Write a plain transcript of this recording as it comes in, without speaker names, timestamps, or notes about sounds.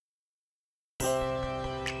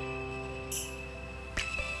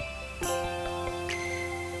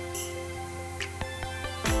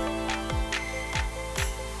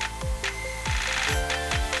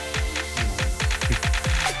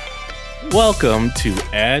Welcome to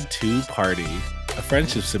Add to Party, a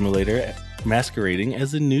friendship simulator masquerading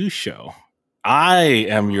as a news show. I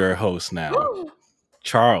am your host now,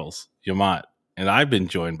 Charles Yamat, and I've been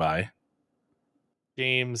joined by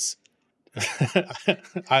James.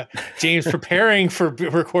 James preparing for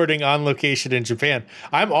recording on location in Japan.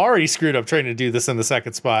 I'm already screwed up trying to do this in the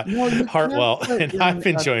second spot. No, Hartwell, and I've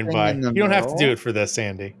been joined by. You don't have to do it for this,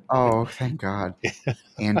 Andy. Oh, thank God.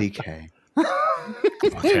 Andy K.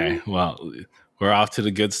 Okay, well, we're off to the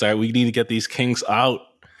good start. We need to get these kinks out.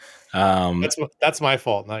 That's my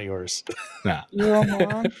fault, not yours. Nah. You're a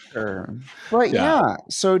monster. But yeah,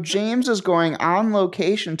 so James is going on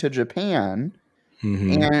location to Japan,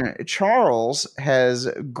 and Charles has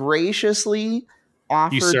graciously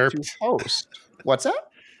offered to host. What's that?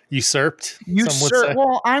 Usurped?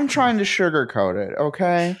 Well, I'm trying to sugarcoat it,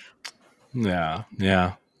 okay? Yeah.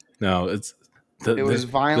 No, it was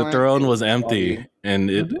violent. The throne was empty, and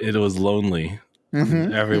it was lonely.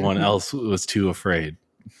 Everyone else was too afraid.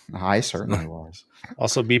 I certainly was.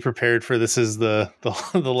 Also, be prepared for this is the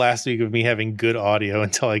last week of me having good audio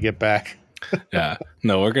until I get back. Yeah,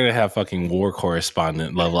 no, we're gonna have fucking war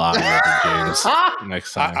correspondent level audio with James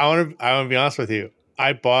next time. I want to be honest with you.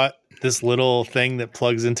 I bought this little thing that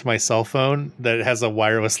plugs into my cell phone that has a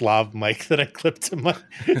wireless lav mic that I clipped to my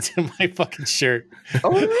fucking shirt. Oh,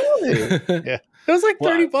 really? Yeah, it was like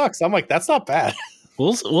 $30. I'm like, that's not bad.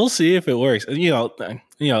 We'll see if it works. You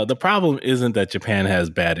know, the problem isn't that Japan has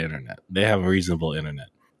bad internet. They have reasonable internet.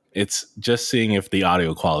 It's just seeing if the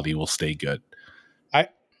audio quality will stay good.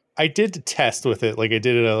 I did test with it. Like I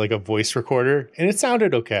did a voice recorder, and it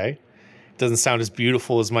sounded okay. It doesn't sound as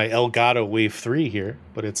beautiful as my Elgato Wave 3 here,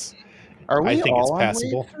 but it's. I think it's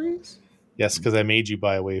passable. Yes, because I made you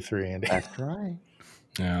buy a Wave 3, Andy. That's right.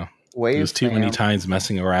 Yeah, it was too many times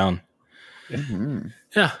messing around.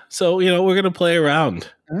 Yeah, so we're gonna play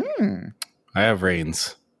around. I have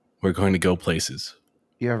reins. We're going to go places.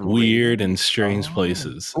 You have weird and strange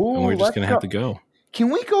places, and we're just gonna have to go. Can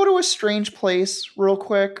we go to a strange place real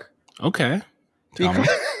quick? Okay.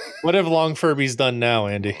 What have long Furby's done now,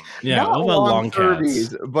 Andy? Yeah, what about long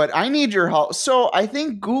Furbies, but I need your help. So I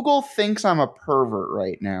think Google thinks I'm a pervert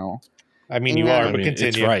right now. I mean, you are, but continue.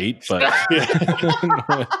 It's right, but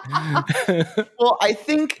well, I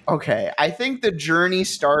think the journey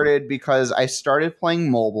started because I started playing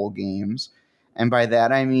mobile games, and by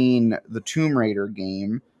that I mean the Tomb Raider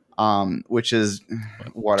game, which is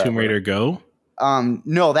whatever. Tomb Raider Go?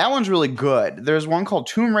 No, that one's really good. There's one called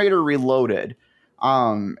Tomb Raider Reloaded,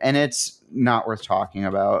 and it's not worth talking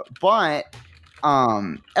about. But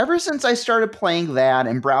ever since I started playing that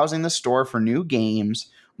and browsing the store for new games,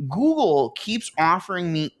 Google keeps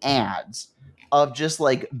offering me ads of just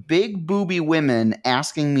like big booby women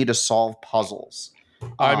asking me to solve puzzles.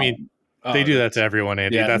 I mean, they do that to everyone,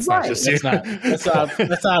 Andy. Yeah, that's not just you. That's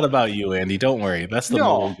not about you, Andy. Don't worry. That's the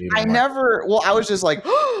mobile game. I was just like,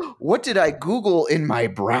 what did I Google in my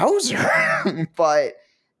browser? But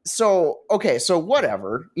so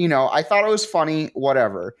whatever. I thought it was funny,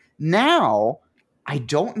 whatever. Now, I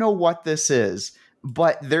don't know what this is,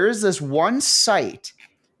 but there is this one site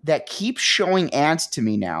that keeps showing ads to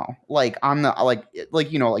me now, like on the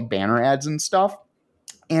like banner ads and stuff.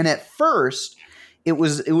 And at first, it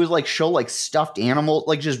was like show like stuffed animals,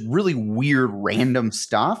 like just really weird random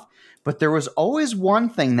stuff. But there was always one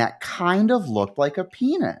thing that kind of looked like a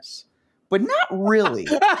penis, but not really.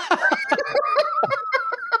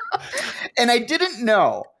 And I didn't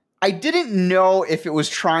know if it was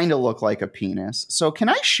trying to look like a penis. So can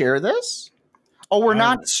I share this? Oh, we're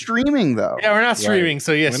not streaming though. Yeah, we're not streaming. Right.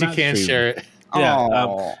 So yes, you can share it.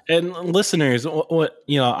 Yeah, and listeners,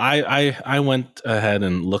 I went ahead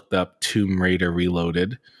and looked up Tomb Raider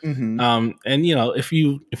Reloaded, and if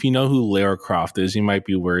you know who Lara Croft is, you might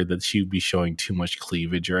be worried that she'd be showing too much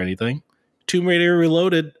cleavage or anything. Tomb Raider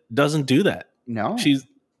Reloaded doesn't do that. No, she's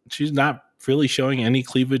not really showing any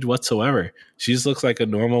cleavage whatsoever. She just looks like a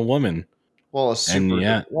normal woman. Well,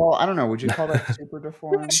 well, I don't know. Would you call that super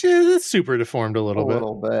deformed? It's super deformed a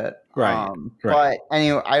little bit. Right. But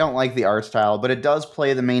anyway, I don't like the art style, but it does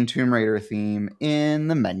play the main Tomb Raider theme in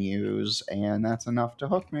the menus, and that's enough to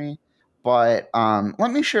hook me. But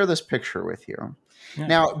let me share this picture with you. Yeah.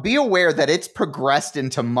 Now, be aware that it's progressed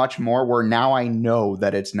into much more where now I know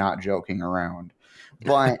that it's not joking around.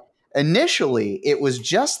 But initially, it was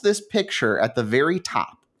just this picture at the very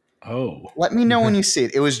top. Oh. Let me know when you see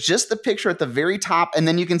it. It was just the picture at the very top, and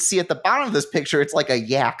then you can see at the bottom of this picture, it's like a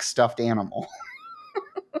yak stuffed animal.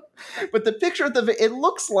 But the picture it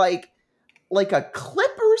looks like a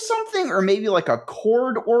clip or something, or maybe like a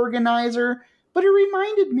cord organizer, but it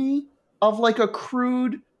reminded me of like a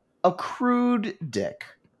crude dick.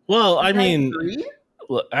 Well, I mean,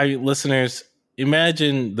 listeners,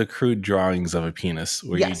 imagine the crude drawings of a penis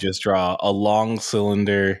where you just draw a long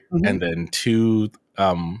cylinder and then 2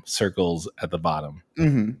 circles at the bottom.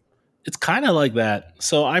 Mm-hmm. It's kind of like that.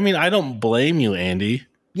 So, I mean, I don't blame you, Andy.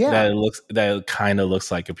 Yeah, that it kind of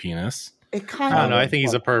looks like a penis. It kind of. I don't know. I think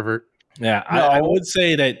he's a pervert. Yeah, no. I would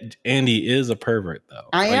say that Andy is a pervert, though.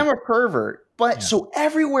 I am a pervert, but so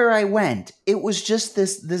everywhere I went, it was just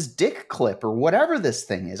this dick clip or whatever this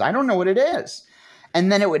thing is. I don't know what it is.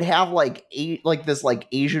 And then it would have like this like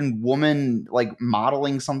Asian woman like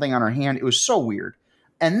modeling something on her hand. It was so weird.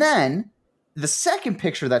 And then the second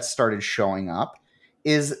picture that started showing up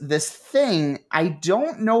is this thing. I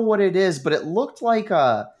don't know what it is, but it looked like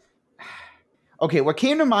a... Okay, what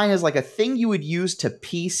came to mind is like a thing you would use to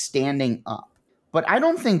pee standing up. But I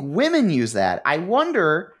don't think women use that. I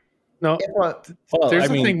wonder... No, there's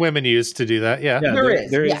a thing women use to do that. Yeah,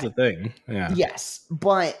 there is a thing. Yeah. Yes,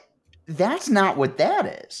 but that's not what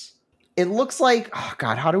that is. It looks like... Oh,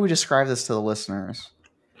 God, how do we describe this to the listeners?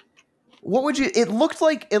 What would you... It looks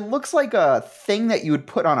like a thing that you would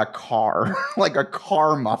put on a car, like a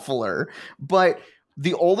car muffler. But...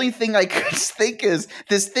 The only thing I could think is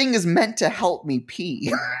this thing is meant to help me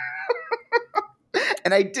pee.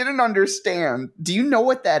 And I didn't understand. Do you know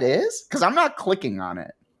what that is? Because I'm not clicking on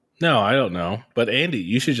it. No, I don't know. But Andy,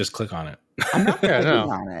 you should just click on it. I'm not clicking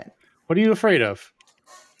on it. What are you afraid of?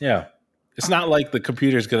 Yeah. It's not like the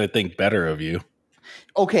computer's going to think better of you.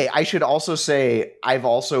 Okay, I should also say I've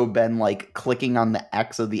also been like clicking on the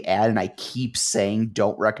X of the ad and I keep saying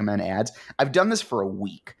don't recommend ads. I've done this for a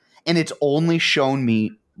week. And it's only shown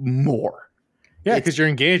me more. Yeah, because you're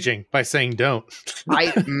engaging by saying don't.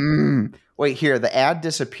 Wait, here, the ad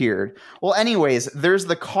disappeared. Well, anyways, there's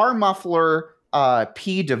the car muffler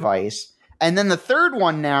pee device. And then the third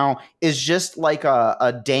one now is just like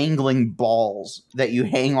a dangling balls that you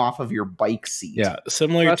hang off of your bike seat. Yeah,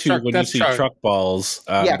 similar to when you see truck balls.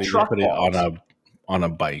 Truck put balls. It on a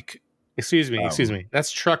bike. Excuse me.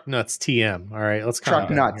 That's Truck Nuts TM. All right, let's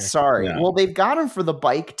Truck Nuts. Sorry. Yeah. Well, they've got them for the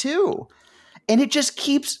bike too, and it just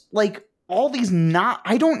keeps like all these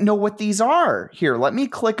I don't know what these are. Here, let me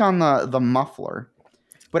click on the muffler.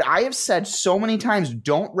 But I have said so many times,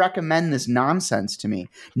 don't recommend this nonsense to me.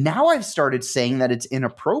 Now I've started saying that it's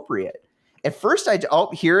inappropriate. At first,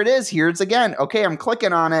 here it is. Here it's again. Okay, I'm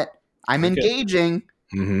clicking on it. I'm engaging.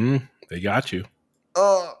 Mm-hmm. They got you.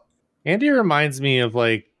 Andy reminds me of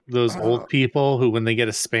like those old people who, when they get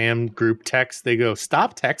a spam group text, they go,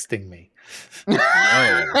 "Stop texting me."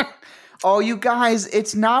 Oh, you guys,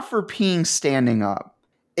 it's not for peeing standing up.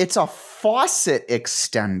 It's a faucet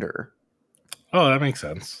extender. Oh, that makes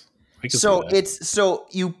sense. So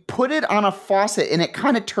you put it on a faucet and it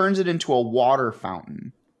kind of turns it into a water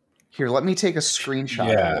fountain. Here, let me take a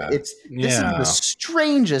screenshot of it. This is the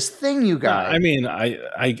strangest thing, you guys. I mean,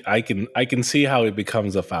 I can see how it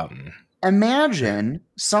becomes a fountain. Imagine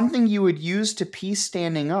something you would use to pee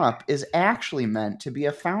standing up is actually meant to be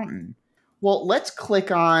a fountain. Well, let's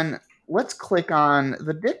click on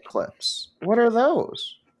the dick clips. What are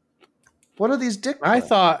those? What are these dick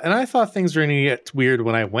clips? I thought things were going to get weird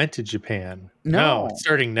when I went to Japan. No, it's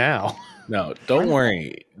starting now. No, don't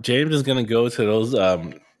worry. James is going to go to those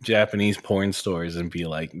Japanese porn stores and be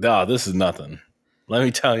like, "No, this is nothing. Let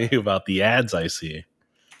me tell you about the ads I see."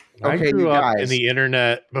 I grew up in the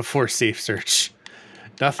internet before Safe Search.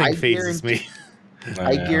 Nothing phases me.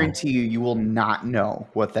 I guarantee you will not know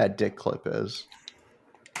what that dick clip is.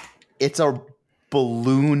 It's a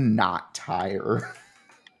balloon knot tire.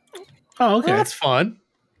 Oh, okay. That's fun.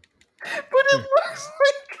 But it looks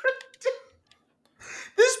like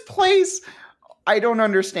this place, I don't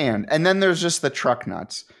understand. And then there's just the truck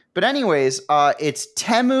nuts. But anyways, it's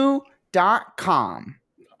Temu.com.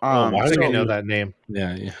 I think I know that name.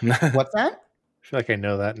 Yeah. What's that? I feel like I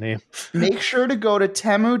know that name. Make sure to go to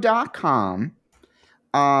Temu.com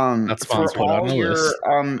for all your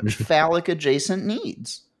phallic adjacent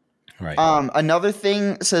needs. Right. Another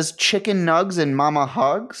thing says chicken nugs and mama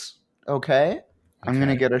hugs. Okay. I'm going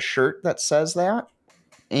to get a shirt that says that.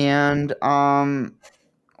 And I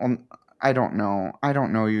don't know. I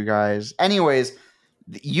don't know, you guys. Anyways,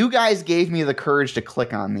 you guys gave me the courage to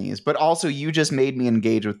click on these, but also you just made me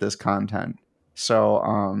engage with this content.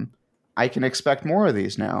 So I can expect more of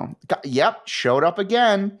these now. Yep, showed up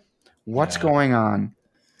again. What's going on?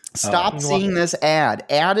 Stop seeing this ad.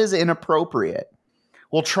 Ad is inappropriate.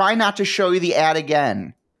 We'll try not to show you the ad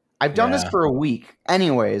again. I've done this for a week.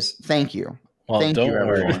 Anyways, thank you. Well, thank don't you,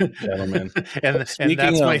 worry, everyone. gentlemen. and that's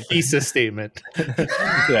my thesis statement.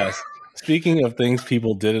 Yes. Speaking of things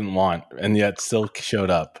people didn't want and yet still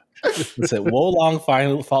showed up. It said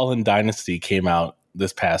Wolong Fallen Dynasty came out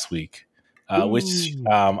this past week, which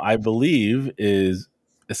I believe is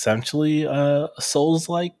essentially a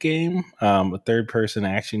Souls-like game, a third-person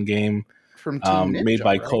action game from Team Ninja, made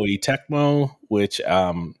by right? Koei Tecmo, which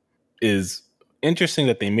is interesting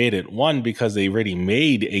that they made it. One, because they already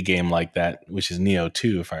made a game like that, which is Nioh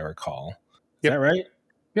 2, if I recall. Is that right?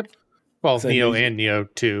 Yep. Well, So Nioh and Nioh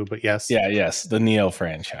 2, but yes. Yeah, yes, the Nioh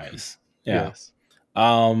franchise. Yeah. Yes.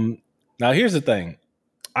 Now here's the thing.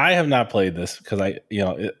 I have not played this because I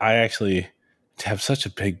actually have such a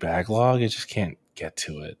big backlog. I just can't get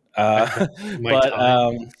to it. But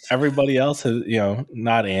everybody else has,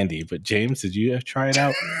 not Andy, but James, did you try it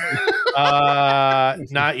out?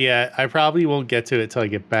 Not yet. I probably won't get to it till I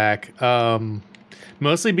get back.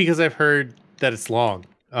 Mostly because I've heard that it's long.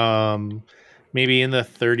 Maybe in the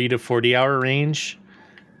 30 to 40 hour range.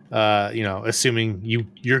 Assuming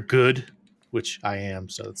you're good, which I am,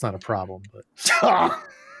 so it's not a problem. But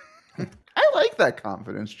I like that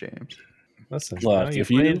confidence, James. Listen, look, if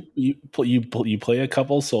you play a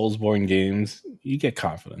couple Soulsborne games, you get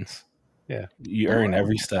confidence. Yeah, you earn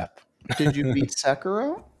every step. Did you beat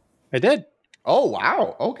Sekiro? I did. Oh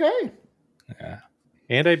wow! Okay. Yeah,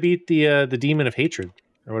 and I beat the Demon of Hatred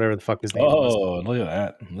or whatever the fuck his name was. Oh, look at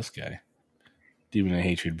that! This guy, Demon of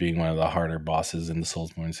Hatred, being one of the harder bosses in the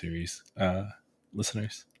Soulsborne series.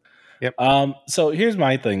 Listeners. Yep. So here's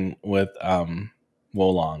my thing with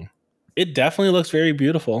Wolong. It definitely looks very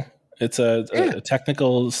beautiful. It's a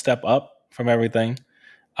technical step up from everything.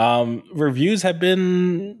 Reviews have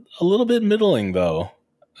been a little bit middling, though,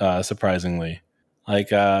 surprisingly. Like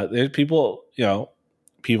there's people,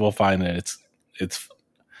 people find that it's.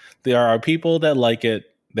 There are people that like it.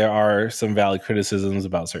 There are some valid criticisms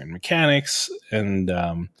about certain mechanics and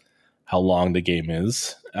how long the game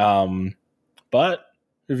is. But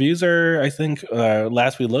reviews are, I think,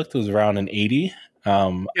 last we looked, it was around an 80.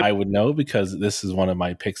 Yep. I would know because this is one of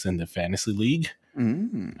my picks in the Fantasy League.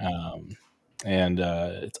 And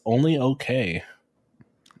it's only okay.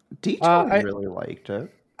 I really liked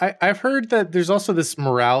it. I've heard that there's also this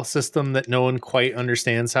morale system that no one quite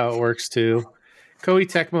understands how it works too. Koei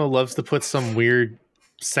Tecmo loves to put some weird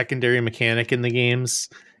secondary mechanic in the games,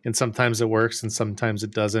 and sometimes it works and sometimes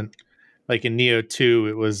it doesn't. Like in Nioh 2,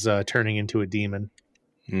 it was turning into a demon.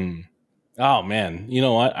 Oh man, you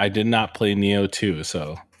know what? I did not play Nioh 2,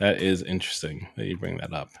 so that is interesting that you bring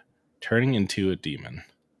that up. Turning into a demon.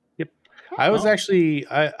 Yep. I was actually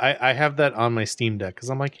I have that on my Steam Deck because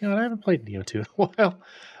I'm like, I haven't played Nioh 2 in a while.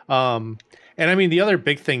 And I mean the other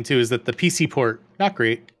big thing too is that the PC port, not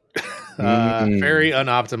great. Very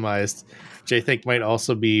unoptimized, which I think might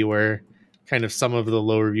also be where kind of some of the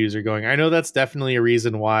low reviews are going. I know that's definitely a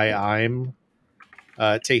reason why I'm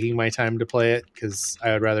taking my time to play it, because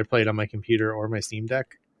I would rather play it on my computer or my Steam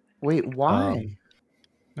Deck. Wait, why?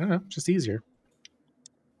 I don't know, just easier.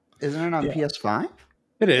 Isn't it on PS5?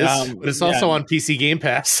 It is, but it's also on PC Game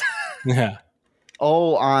Pass. Yeah.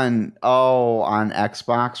 On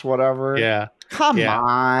Xbox, whatever. Yeah. Come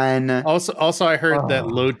on. Also, I heard that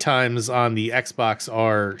load times on the Xbox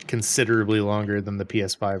are considerably longer than the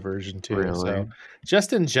PS5 version too. Really? So,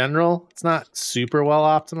 just in general, it's not super well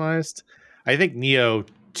optimized. I think Nioh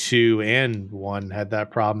 2 and 1 had that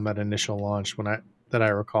problem at initial launch that I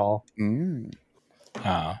recall.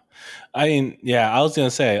 I mean, yeah, I was gonna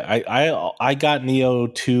say I got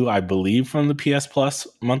Nioh 2, I believe, from the PS Plus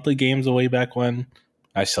monthly games way back when.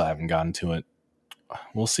 I still haven't gotten to it.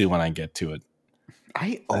 We'll see when I get to it.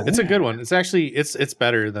 It's a good one. It's actually it's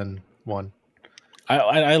better than 1.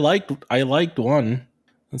 I liked 1.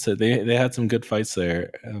 That's it. They had some good fights there.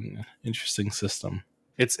 Interesting system.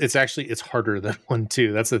 It's actually harder than 1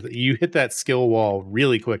 too. That's you hit that skill wall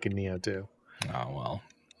really quick in Nioh 2. Oh well,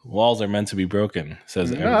 walls are meant to be broken,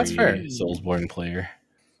 says every that's fair. Soulsborne player.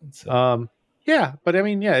 Yeah, but I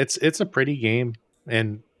mean, yeah, it's a pretty game,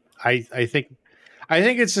 and I think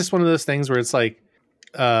it's just one of those things where it's like,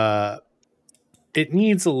 it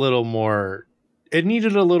needs a little more. It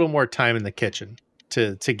needed a little more time in the kitchen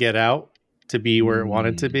to get out to be where it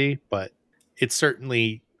wanted to be, but it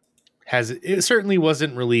certainly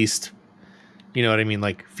wasn't released. You know what I mean?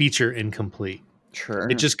 Like feature incomplete. Sure.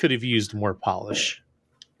 It just could have used more polish.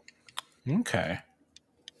 Okay.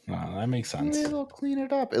 That makes sense. Maybe they'll clean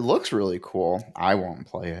it up. It looks really cool. I won't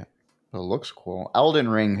play it, but it looks cool. Elden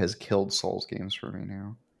Ring has killed Souls games for me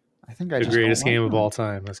now. I think the greatest game of all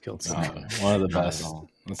time has killed Souls. One of the best.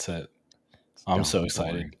 That's it. I'm so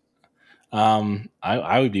excited.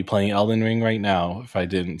 I would be playing Elden Ring right now if I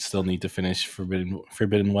didn't still need to finish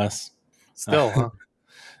Forbidden West. Still, huh?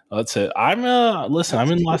 That's it. I'm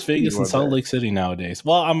in Las Vegas and Salt Lake City nowadays.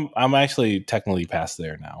 Well, I'm actually technically past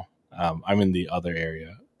there now. I'm in the other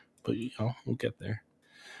area, but we'll get there.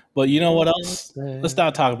 But you know what else? Let's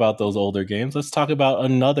not talk about those older games. Let's talk about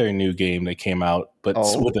another new game that came out, but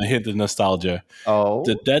with a hint of nostalgia.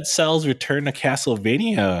 The Dead Cells Return to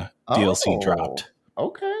Castlevania DLC dropped.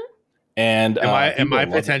 Okay. And am I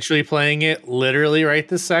potentially playing it literally right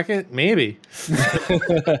this second? Maybe.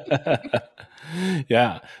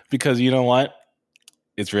 Yeah, because you know what?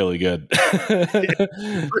 It's really good.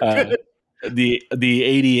 The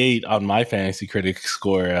 88 on my Fantasy Critics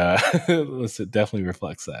score it definitely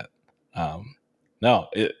reflects that. No,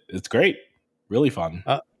 it's great, really fun.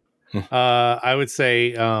 I would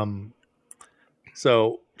say.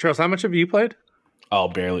 So, Charles, how much have you played? Oh,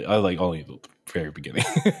 barely. I like only the very beginning.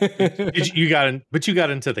 you got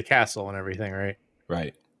into the castle and everything, right?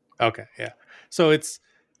 Right. Okay, yeah. So it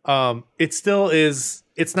still is.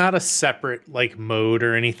 It's not a separate like mode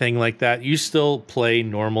or anything like that. You still play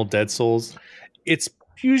normal Dead Souls. It's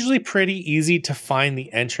usually pretty easy to find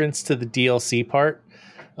the entrance to the DLC part.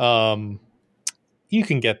 You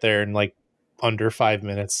can get there in like under 5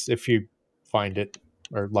 minutes if you find it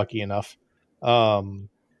or lucky enough.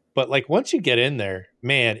 But like once you get in there,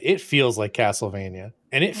 man, it feels like Castlevania,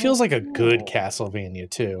 and it feels like a good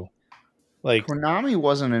Castlevania too. Like Konami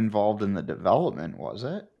wasn't involved in the development, was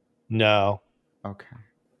it? No. Okay.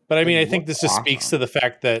 But I mean, I think this just speaks to the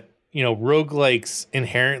fact that, roguelikes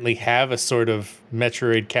inherently have a sort of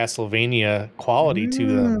Metroid Castlevania quality to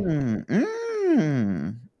them.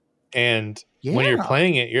 And when you're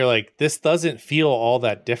playing it, you're like, this doesn't feel all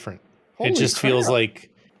that different. It just feels like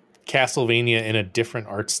Castlevania in a different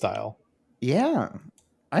art style. Yeah.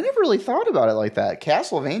 I never really thought about it like that.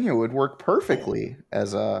 Castlevania would work perfectly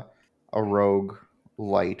as a rogue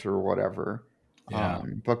light or whatever. Yeah.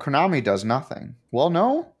 But Konami does nothing. Well,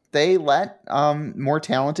 no, they let more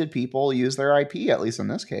talented people use their IP, at least in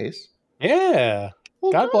this case. Yeah.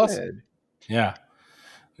 Well, God bless. Yeah.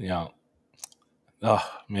 Yeah. Oh,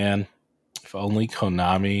 man. If only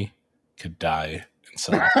Konami could die and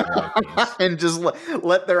sell their IPs. And just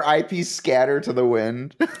let their IP scatter to the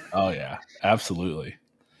wind. Oh, yeah. Absolutely.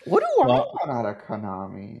 What do I want out of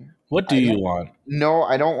Konami? What do you want? No,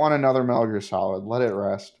 I don't want another Metal Gear Solid. Let it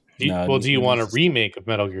rest. Do you want a remake of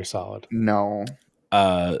Metal Gear Solid? No.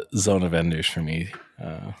 Zone of Enders for me.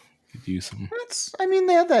 Could use some.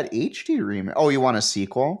 They have that HD remake. Oh, you want a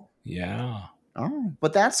sequel? Yeah. Oh,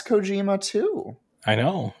 but that's Kojima too. I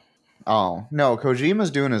know. Oh no,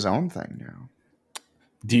 Kojima's doing his own thing now.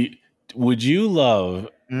 Would you love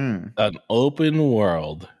an open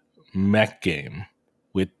world mech game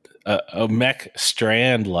with a mech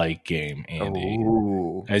strand-like game, Andy?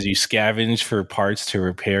 Ooh. As you scavenge for parts to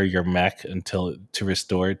repair your mech to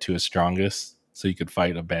restore it to its strongest, so you could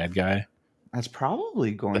fight a bad guy. That's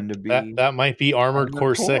probably going to be that might be Armored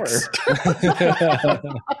Core 6.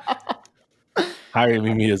 Hire me,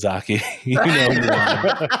 Miyazaki. You know,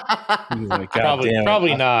 like,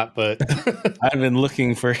 probably not, but I've been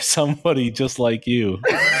looking for somebody just like you.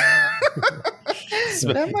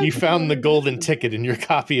 You found the golden ticket in your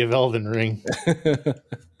copy of Elden Ring.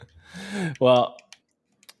 Well,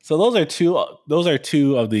 so those are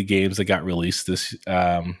two of the games that got released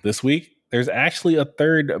this week. There's actually a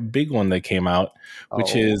third big one that came out,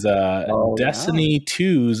 which is Destiny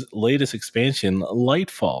 2's latest expansion,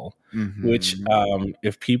 Lightfall. Mm-hmm. Which,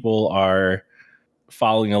 if people are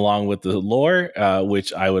following along with the lore,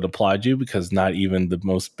 which I would applaud you, because not even the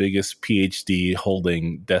most biggest PhD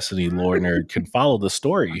holding Destiny lore nerd can follow the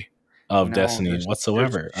story of Destiny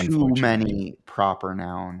whatsoever. There's too many proper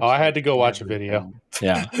nouns. Oh, I had to go watch a video.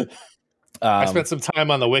 Yeah. I spent some time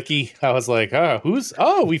on the wiki. I was like,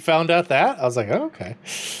 we found out that. I was like, oh, okay.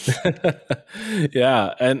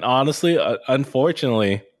 Yeah. And honestly,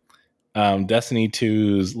 unfortunately, Destiny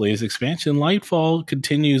 2's latest expansion, Lightfall,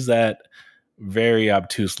 continues that very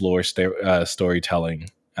obtuse lore storytelling.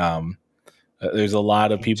 There's a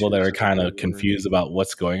lot of people that are kind of confused about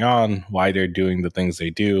what's going on, why they're doing the things they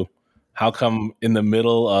do. How come in the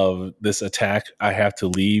middle of this attack, I have to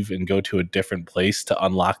leave and go to a different place to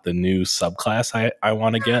unlock the new subclass I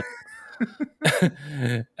want to get?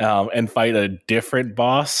 And fight a different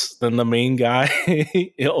boss than the main guy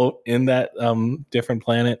in that different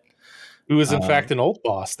planet. Who is, in fact, an old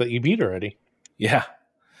boss that you beat already. Yeah.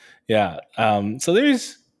 Yeah. So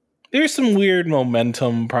there's some weird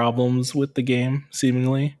momentum problems with the game,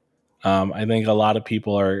 seemingly. I think a lot of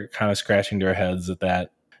people are kind of scratching their heads at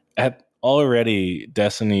that. At already,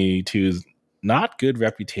 Destiny 2's not good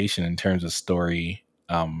reputation in terms of story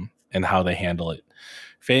and how they handle it.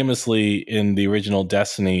 Famously, in the original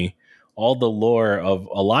Destiny, all the lore of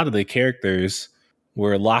a lot of the characters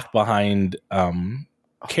were locked behind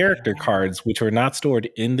character cards, which were not stored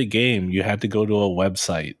in the game. You had to go to a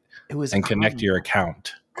website It was and connect your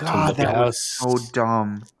account. God, that was so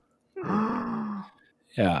dumb.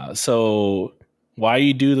 Yeah. So why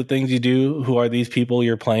you do the things you do? Who are these people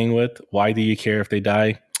you're playing with? Why do you care if they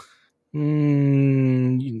die?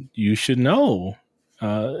 You should know.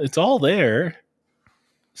 It's all there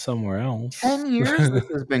somewhere else. 10 years this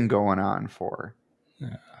has been going on for.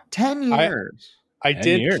 Yeah. 10 years. I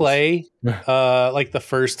did play like the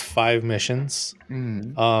first 5 missions.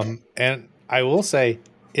 And I will say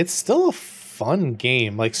it's still a fun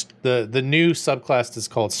game. Like the new subclass is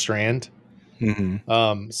called Strand.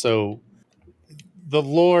 So the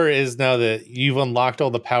lore is now that you've unlocked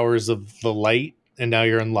all the powers of the light, and now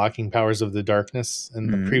you're unlocking powers of the darkness.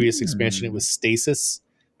 In the previous expansion, it was stasis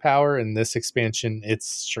power. In this expansion, it's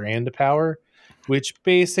Strand power, which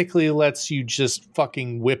basically lets you just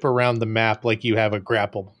fucking whip around the map like you have a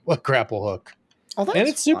grapple hook. Oh, that's and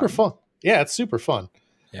it's super fun. Yeah, it's super fun.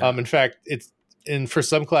 Yeah. In fact, for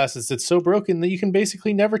some classes, it's so broken that you can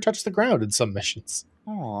basically never touch the ground in some missions.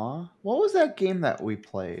 Aw, what was that game that we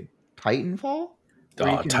played? Titanfall?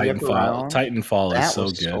 Titanfall is so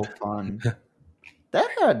good. So fun. That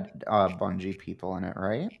had Bungie people in it,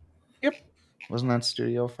 right? Yep. Wasn't that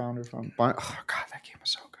studio founder from? Oh God, that game was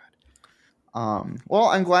so good. Well,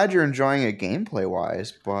 I'm glad you're enjoying it gameplay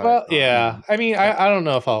wise, but yeah. I mean, I don't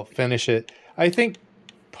know if I'll finish it. I think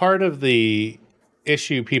part of the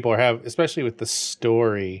issue people have, especially with the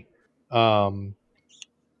story,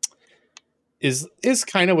 is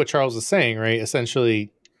kind of what Charles is saying, right? Essentially,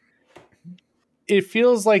 it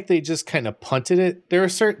feels like they just kind of punted it.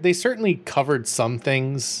 They certainly covered some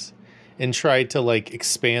things and tried to like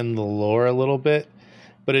expand the lore a little bit,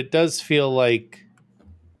 but it does feel like,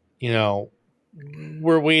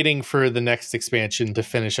 we're waiting for the next expansion to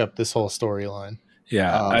finish up this whole storyline.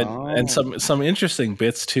 Yeah, and some interesting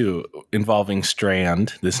bits too involving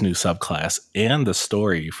Strand, this new subclass, and the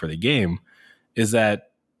story for the game is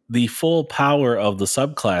that the full power of the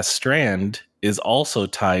subclass Strand is also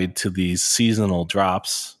tied to these seasonal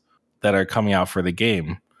drops that are coming out for the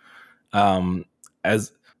game.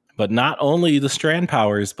 But not only the Strand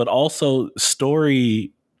powers, but also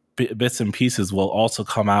story bits and pieces will also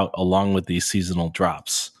come out along with these seasonal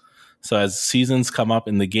drops. So as seasons come up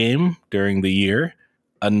in the game during the year,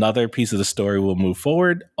 another piece of the story will move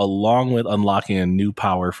forward along with unlocking a new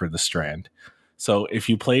power for the Strand. So if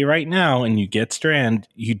you play right now and you get Strand,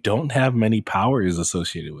 you don't have many powers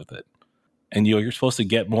associated with it. And you're supposed to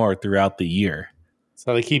get more throughout the year.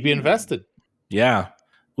 So they keep you invested. Yeah.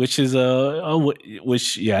 Which is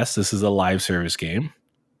yes, this is a live service game.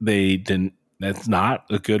 That's not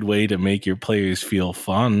a good way to make your players feel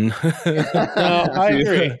fun. No, I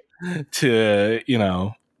agree. To,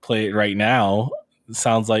 play it right now. It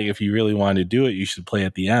sounds like if you really want to do it, you should play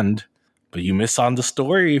at the end. But you miss on the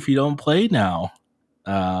story if you don't play now.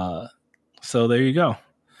 So there you go.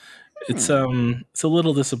 It's a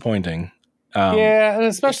little disappointing. Yeah, and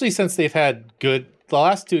especially since they've had the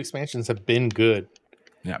last 2 expansions have been good.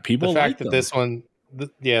 Yeah, people the fact that this one,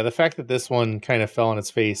 the fact that this one kind of fell on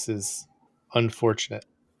its face is unfortunate.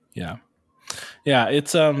 Yeah,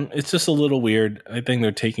 it's just a little weird. I think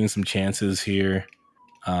they're taking some chances here,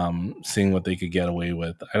 seeing what they could get away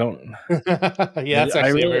with. I don't. Yeah, that's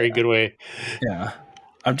actually a very good way. Yeah,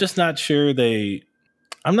 I'm just not sure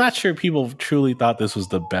I'm not sure people truly thought this was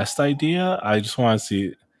the best idea. I just want to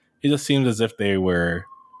see. It just seems as if they were,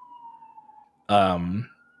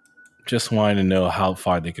 just wanting to know how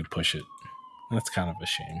far they could push it. That's kind of a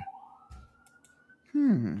shame.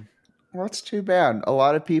 Well, that's too bad. A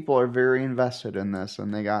lot of people are very invested in this,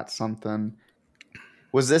 and they got something.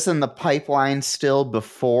 Was this in the pipeline still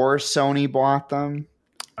before Sony bought them?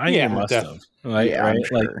 It must have. Right?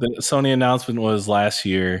 Sure. Like the Sony announcement was last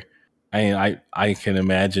year. I can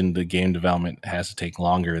imagine the game development has to take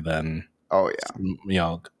longer than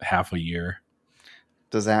half a year.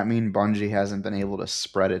 Does that mean Bungie hasn't been able to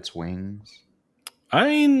spread its wings? I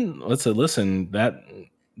mean, listen,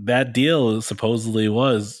 that deal supposedly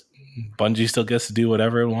was Bungie still gets to do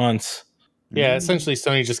whatever it wants. Yeah, essentially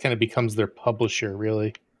Sony just kind of becomes their publisher,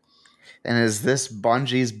 really. And is this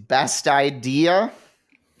Bungie's best idea?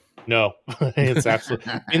 No, it's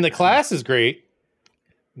absolutely. I mean, the class is great.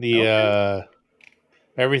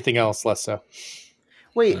 Everything else less so.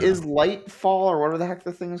 Wait, is Lightfall or whatever the heck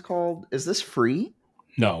the thing is called? Is this free?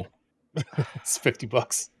 No, it's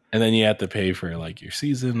 $50, and then you have to pay for like your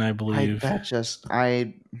season, I believe.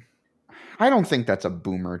 I don't think that's a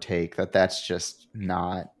boomer take. That's just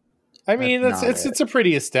not. I mean, it's a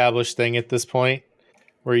pretty established thing at this point,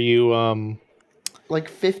 where you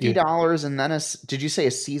like $50 and then did you say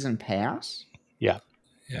a season pass? Yeah.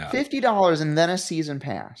 $50 and then a season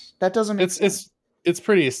pass. That doesn't make sense. It's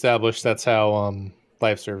pretty established. That's how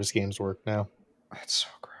live service games work now. That's so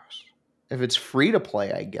gross. If it's free to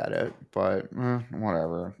play, I get it, but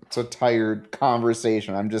whatever. It's a tired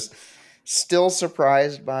conversation. I'm just still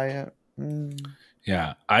surprised by it.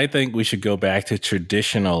 Yeah, I think we should go back to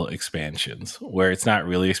traditional expansions where it's not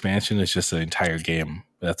really expansion, it's just an entire game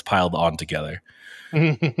that's piled on together.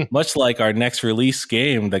 Much like our next release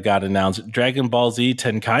game that got announced, Dragon Ball Z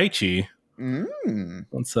Tenkaichi.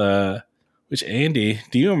 That's which Andy,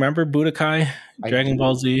 do you remember Budokai Dragon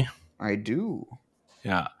Ball Z? I do.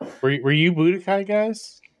 Yeah. Were you Budokai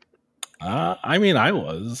guys? I mean, I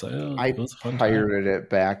was. I pirated it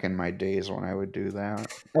back in my days when I would do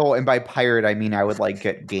that. Oh, and by pirate, I mean I would like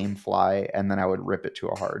get GameFly and then I would rip it to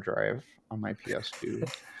a hard drive on my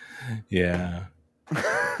PS2. Yeah.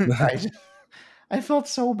 I felt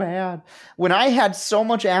so bad. When I had so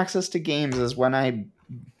much access to games is when I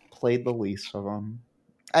played the least of them.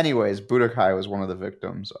 Anyways, Budokai was one of the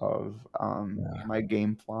victims of my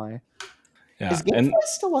GameFly. Yeah. Is GameFly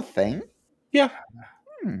still a thing? Yeah.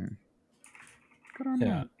 Good on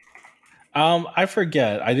you. I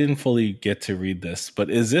forget. I didn't fully get to read this, but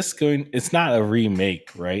is this going? It's not a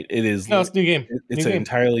remake, right? It is. No, it's a new game. It's an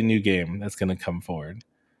entirely new game that's going to come forward.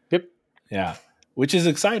 Yep. Yeah, which is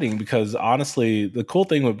exciting because honestly, the cool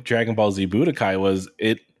thing with Dragon Ball Z Budokai was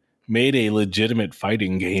it made a legitimate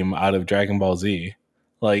fighting game out of Dragon Ball Z.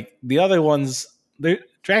 Like the other ones,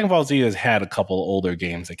 Dragon Ball Z has had a couple older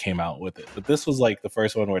games that came out with it, but this was like the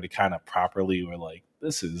first one where they kind of properly were like,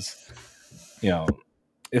 this is,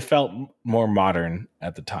 it felt more modern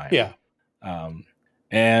at the time. Yeah.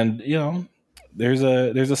 And there's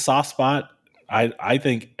a soft spot. I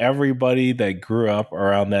think everybody that grew up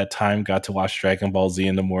around that time got to watch Dragon Ball Z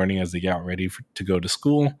in the morning as they got ready to go to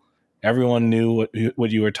school. Everyone knew what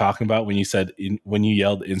you were talking about when you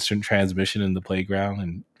yelled instant transmission in the playground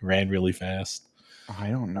and ran really fast. I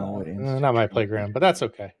don't know what not my playground, but that's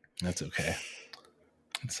okay. That's okay.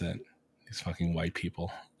 That's it. These fucking white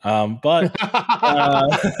people. But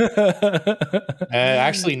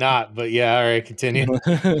actually not. But yeah, all right, continue.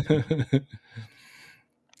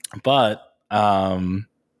 But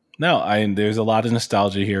no, there's a lot of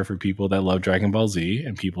nostalgia here for people that love Dragon Ball Z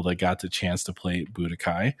and people that got the chance to play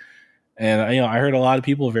Budokai. And I heard a lot of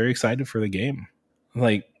people very excited for the game.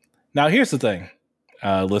 Like, now here's the thing,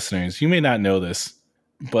 listeners, you may not know this,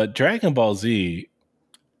 but Dragon Ball Z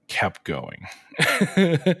kept going.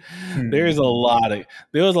 There was a lot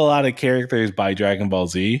of characters by Dragon Ball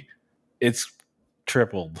Z. It's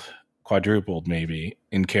tripled, quadrupled maybe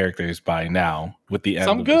in characters by now with the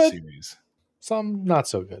end of the series. Some not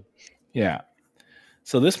so good. Yeah.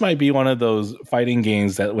 So this might be one of those fighting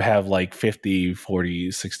games that would have like 50, 40,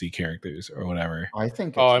 60 characters or whatever. I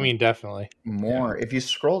think. Definitely more. Yeah. If you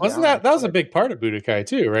scroll down, that was a big part of Budokai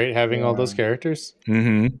too, right? Having all those characters.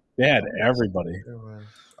 Mm-hmm. They had everybody.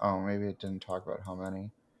 Oh, maybe it didn't talk about how many.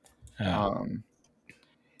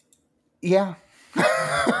 Yeah.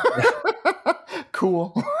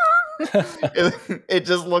 Cool. It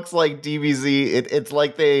just looks like DBZ. It's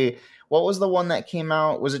like what was the one that came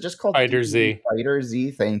out? Was it just called Fighter Z? Fighter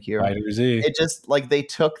Z, thank you. Fighter Z. It just like they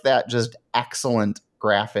took that just excellent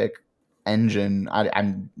graphic engine. I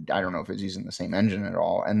don't know if it's using the same engine at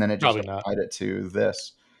all, and then it just applied it to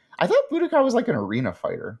this. I thought Budokai was like an arena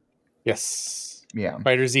fighter. Yes. Yeah.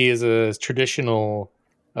 Fighter Z is a traditional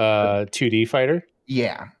 2D fighter.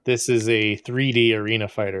 Yeah. This is a 3D arena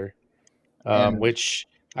fighter, which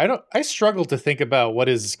I struggle to think about what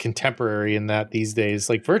is contemporary in that these days.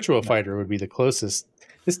 Like Virtua Fighter would be the closest.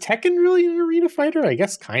 Is Tekken really an arena fighter? I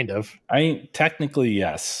guess kind of. Technically,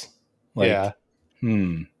 yes. Yeah.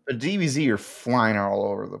 But DBZ, you're flying all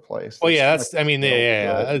over the place. Well, yeah, that's. I mean,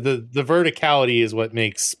 the verticality is what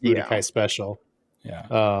makes Budokai special.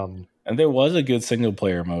 Yeah. And there was a good single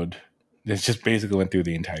player mode. It just basically went through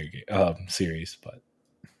the entire series. But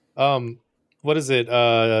what is it?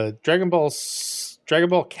 Dragon Ball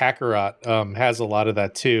Kakarot has a lot of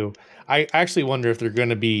that too. I actually wonder if they're going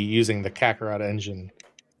to be using the Kakarot engine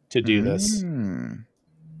to do this. I mean,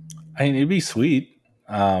 it'd be sweet.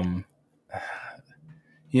 I'm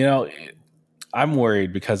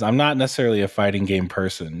worried because I'm not necessarily a fighting game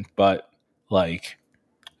person, but like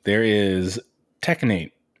there is Tekken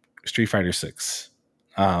 8, Street Fighter 6,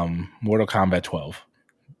 Mortal Kombat 12,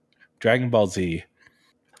 Dragon Ball Z,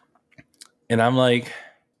 and I'm like,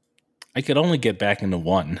 I could only get back into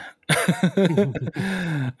one.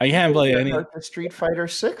 I can't play any. Street Fighter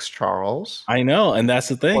 6, Charles. I know, and that's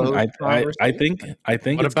the thing. I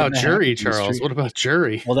think. What about Jury, Charles? What about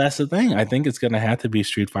Jury? Well, that's the thing. I think it's going to have to be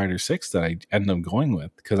Street Fighter 6 that I end up going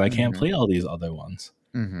with because I can't play all these other ones.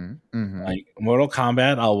 Like Mortal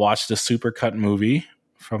Kombat, I'll watch the supercut movie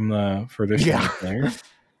from the player.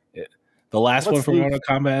 The last one from Mortal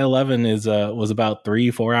Kombat 11 was about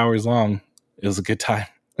 3-4 hours long. It was a good time.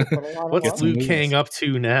 What's Liu Kang up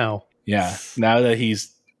to now? Yeah, now that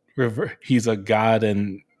he's a god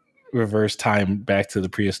and reverse time back to the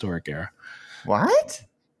prehistoric era. What?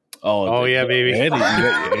 Oh yeah, baby.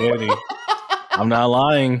 Andy. I'm not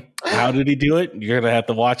lying. How did he do it? You're gonna have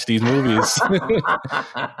to watch these movies.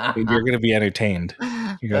 You're gonna be entertained.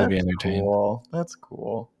 Cool. That's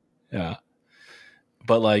cool. Yeah.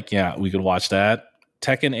 But like, yeah, we could watch that.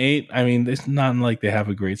 Tekken 8, I mean, it's not like they have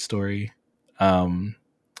a great story.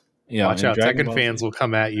 Watch out, Tekken fans will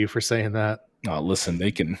come at you for saying that. No, listen,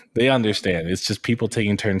 they understand. It's just people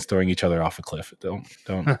taking turns throwing each other off a cliff. Don't.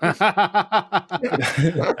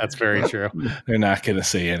 That's very true. They're not gonna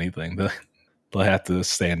say anything. They'll have to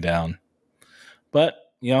stand down. But,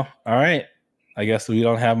 all right. I guess we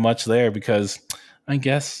don't have much there because I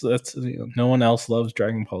guess that's no one else loves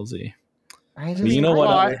Dragon Ball Z. I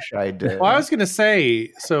wish I did. Well, I was gonna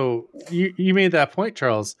say, so you made that point,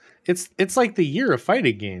 Charles. It's like the year of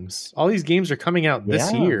fighting games. All these games are coming out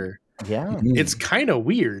this year. Yeah. It's kind of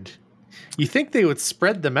weird. You think they would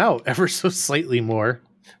spread them out ever so slightly more.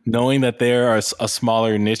 Knowing that there are a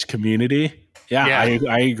smaller niche community. Yeah.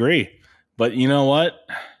 I agree. But you know what?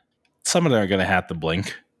 Some of them are going to have to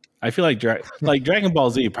blink. I feel like Dragon Ball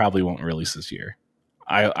Z probably won't release this year.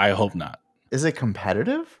 I hope not. Is it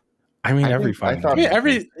competitive? I mean, every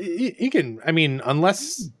you can. I mean,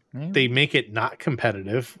 unless they make it not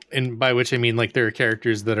competitive, and by which I mean like there are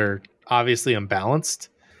characters that are obviously unbalanced.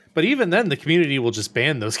 But even then, the community will just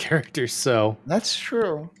ban those characters. So that's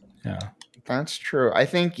true. Yeah, that's true. I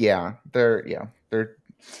think they're.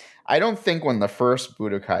 I don't think when the first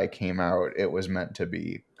Budokai came out, it was meant to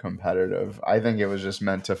be competitive. I think it was just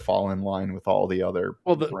meant to fall in line with all the other.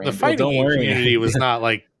 Well, the fighting community was not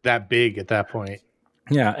like that big at that point.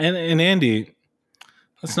 Yeah, and Andy,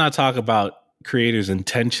 let's not talk about creators'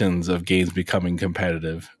 intentions of games becoming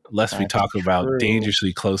competitive, lest we talk about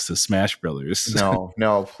dangerously close to Smash Brothers.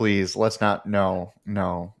 No, please, let's not. No.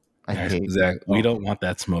 I hate exactly. We don't want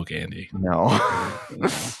that smoke, Andy. No.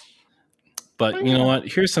 But you know what?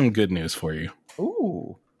 Here's some good news for you.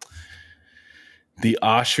 Ooh. The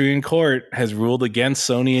Austrian court has ruled against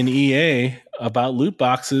Sony and EA about loot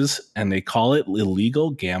boxes, and they call it illegal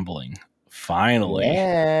gambling. Finally.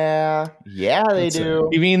 Yeah, they do.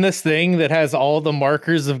 You mean this thing that has all the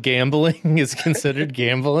markers of gambling is considered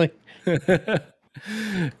gambling? But,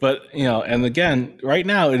 and again, right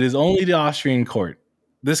now, it is only the Austrian court.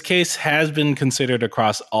 This case has been considered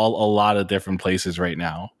across a lot of different places right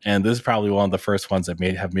now. And this is probably one of the first ones that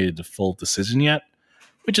have made the full decision yet,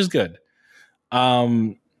 which is good.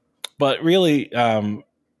 But really,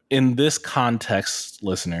 in this context,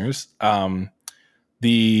 listeners,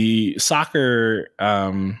 the soccer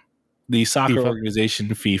organization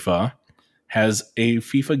FIFA has a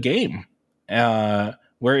FIFA game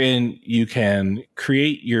wherein you can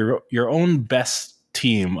create your own best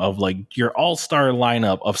team of like your all-star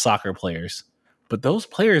lineup of soccer players, but those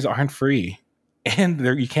players aren't free and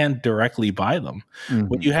you can't directly buy them. Mm-hmm.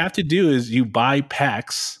 What you have to do is you buy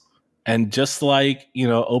packs, and just like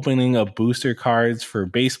opening up booster cards for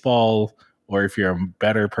baseball, or if you're a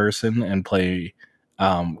better person and play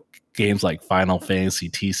games like Final Fantasy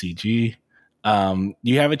TCG,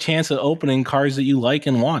 you have a chance at opening cards that you like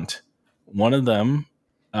and want. One of them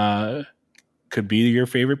could be your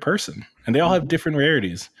favorite person, and they all have different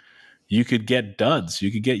rarities. You could get duds,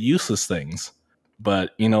 you could get useless things,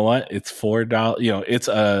 but you know what? It's $4. It's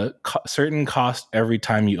a certain cost every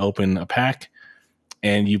time you open a pack,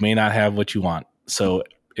 and you may not have what you want. So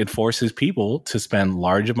it forces people to spend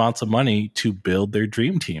large amounts of money to build their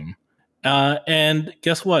dream team. And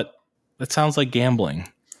guess what? That sounds like gambling,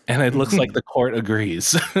 and it looks like the court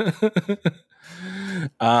agrees.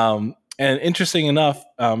 And interesting enough,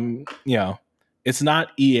 it's not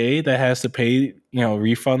EA that has to pay,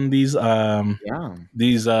 refund these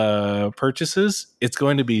purchases. It's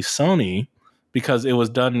going to be Sony, because it was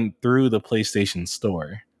done through the PlayStation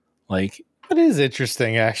Store. Like, that is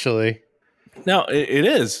interesting, actually. No, it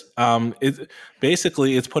is.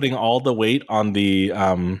 It's putting all the weight on the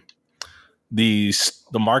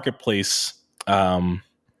marketplace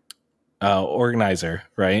organizer,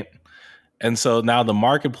 right? And so now the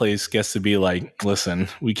marketplace gets to be like, listen,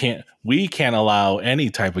 we can't allow any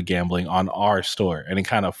type of gambling on our store, and it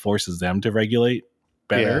kind of forces them to regulate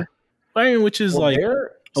better. Yeah. I mean, which is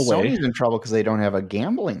Sony's in trouble because they don't have a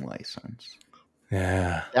gambling license.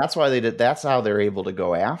 Yeah. That's why they did. That's how they're able to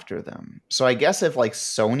go after them. So I guess if like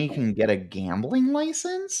Sony can get a gambling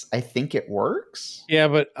license, I think it works. Yeah,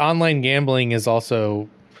 but online gambling is also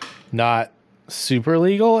not super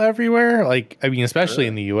legal everywhere. Like, I mean, especially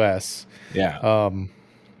in the US. Yeah.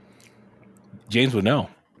 James would know.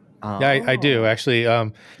 Yeah, I do actually,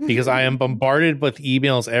 because I am bombarded with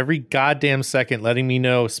emails every goddamn second letting me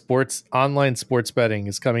know online sports betting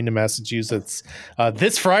is coming to Massachusetts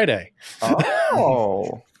this Friday.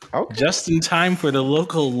 Oh, okay. Just in time for the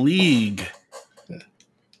local league.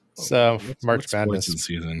 So March Madness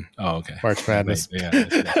season. Oh, okay. March Madness. Yeah.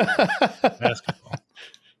 Basketball.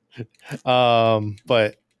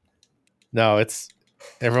 But no,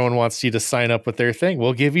 everyone wants you to sign up with their thing.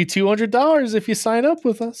 We'll give you $200 if you sign up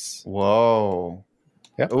with us. Whoa.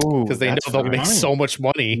 Yeah. Because they know they'll make so much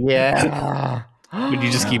money. Yeah. When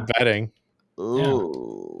you just keep betting.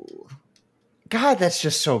 Ooh. God, that's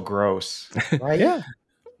just so gross. Right? Yeah.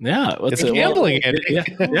 Yeah, it's gambling.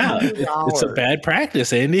 It's a bad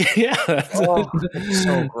practice, Andy. Yeah, it's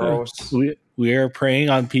so gross. We are preying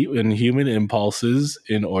on people and human impulses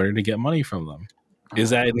in order to get money from them. Is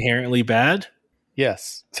that inherently bad?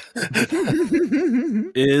 Yes.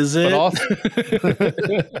 Is it?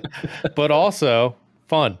 But also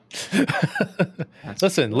fun.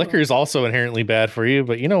 Listen, liquor is also inherently bad for you,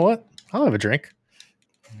 but you know what? I'll have a drink.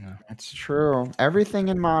 Yeah. That's true. Everything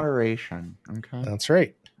in moderation. Okay. That's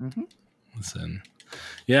right. Mm-hmm. Listen.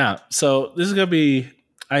 Yeah. So this is going to be,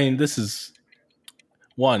 this is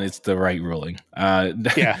one, it's the right ruling. Let's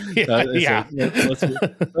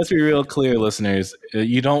be real clear, listeners.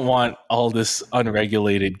 You don't want all this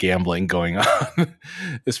unregulated gambling going on,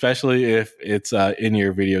 especially if it's in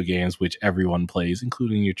your video games, which everyone plays,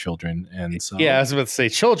 including your children. And so, yeah, I was about to say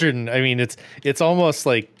children. I mean, it's almost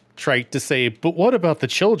like trite to say, but what about the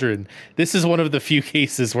children? This is one of the few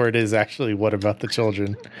cases where it is actually what about the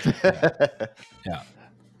children. Yeah.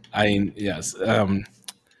 Yes.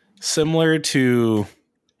 Similar to,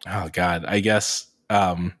 oh God, I guess,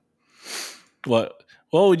 what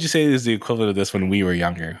would you say is the equivalent of this when we were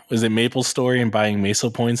younger? Was it Maple Story and buying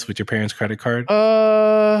Meso points with your parents' credit card?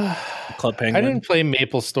 Club Penguin? I didn't play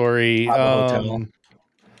Maple Story.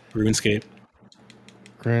 RuneScape.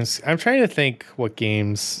 I'm trying to think what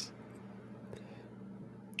games.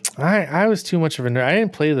 I was too much of a nerd. I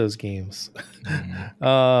didn't play those games.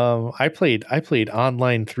 I played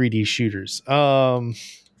online 3D shooters. But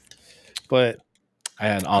I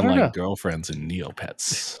had online girlfriends and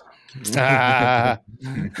Neopets.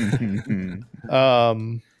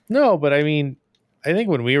 No, but I mean, I think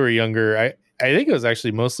when we were younger, I think it was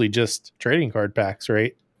actually mostly just trading card packs,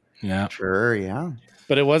 right? Yeah, sure, yeah.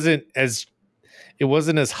 But it wasn't as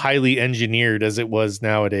highly engineered as it was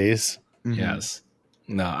nowadays. Mm-hmm. Yes.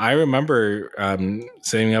 No, I remember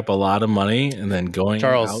saving up a lot of money and then going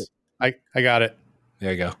Charles, out. I got it.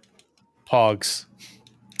 There you go. Pogs.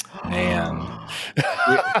 Man.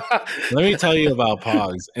 Let me tell you about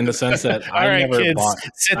Pogs in the sense that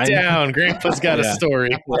sit down. Grandpa's got a story.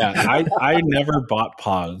 Yeah, I never bought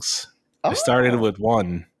Pogs. I started with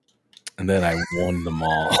one and then I won them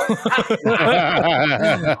all.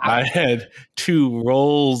 I had 2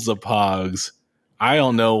 rolls of Pogs. I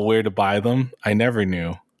don't know where to buy them. I never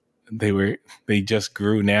knew. They just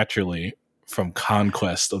grew naturally from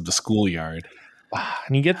conquest of the schoolyard.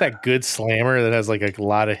 And you get that good slammer that has like a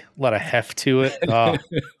lot of heft to it. Oh.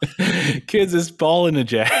 Kids, it's ball in a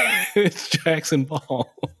jack. It's Jackson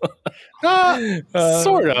Ball.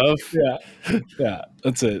 Sort of. Yeah,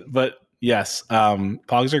 that's it. But yes,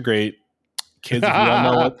 Pogs are great. Kids,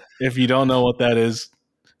 if you don't know what that is,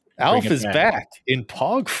 Alf is back in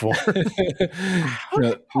Pog form.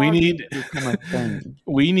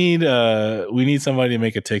 We need somebody to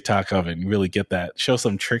make a TikTok of it and really get that. Show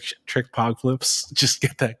some trick Pog flips. Just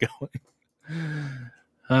get that going.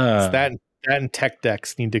 That and Tech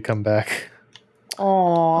Decks need to come back.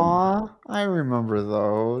 Aw, I remember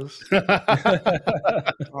those.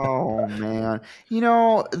 Oh man,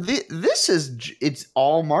 it's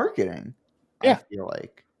all marketing. Yeah. I feel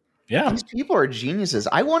like. Yeah, these people are geniuses.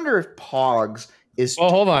 I wonder if Pogs is. Well,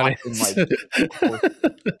 hold on.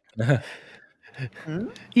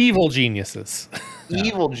 Evil geniuses.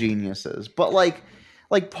 Evil geniuses, but like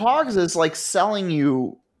Pogs is like selling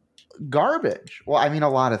you garbage. Well, I mean, a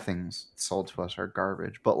lot of things sold to us are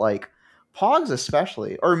garbage, but like Pogs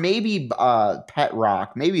especially, or maybe Pet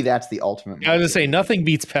Rock. Maybe that's the ultimate. I was gonna say nothing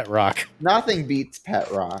beats Pet Rock. Nothing beats Pet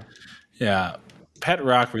Rock. Yeah. Pet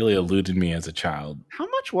Rock really eluded me as a child. How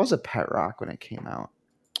much was a Pet Rock when it came out?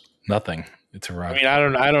 Nothing. It's a rock. I mean,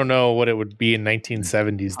 I don't know what it would be in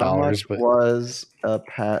 1970s dollars, but was a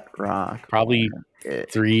pet rock? Probably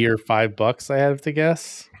 $3 or $5, I have to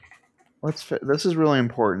guess. This is really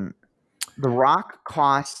important. The rock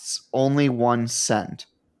costs only 1 cent.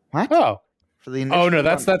 What? Oh. For the no,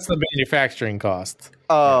 that's the manufacturing cost.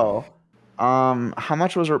 Oh. How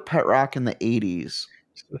much was a pet rock in the 80s?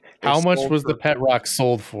 How much was the pet rock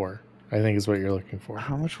sold for? I think is what you're looking for.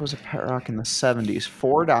 How much was a pet rock in the 70s?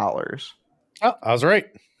 $4. Oh, I was right.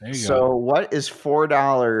 There you go. What is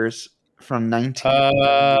 $4 from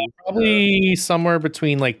 19? Probably somewhere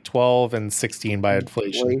between like 12 and 16 by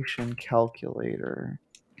inflation. Inflation calculator.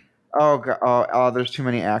 Oh god! Oh, there's too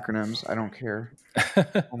many acronyms. I don't care.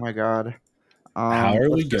 Oh my god. How are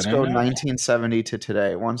we just go 1970 to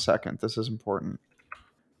today. 1 second. This is important.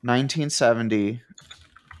 1970.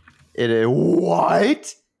 It is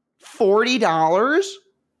what? $40?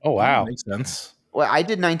 Oh wow, that makes sense. Well, I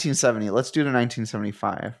did 1970. Let's do the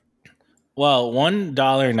 1975. Well, $1 in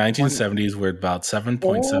 1970 is worth about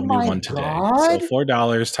 7.71 today. So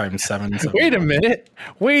 $4 times 7. Wait a minute,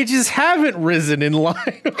 wages haven't risen in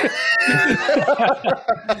line.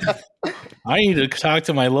 I need to talk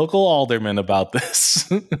to my local alderman about this.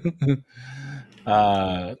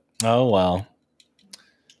 Oh well.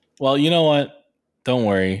 Well, you know what? Don't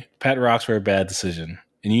worry. Pet rocks were a bad decision.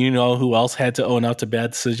 And you know who else had to own up to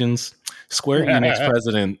bad decisions? Square Enix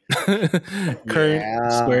president,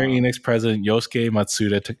 current Square Enix president Yosuke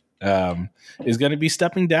Matsuda is going to be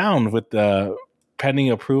stepping down with the pending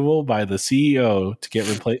approval by the CEO to get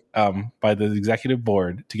replaced by the executive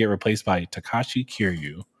board to get replaced by Takashi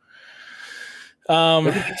Kiryu.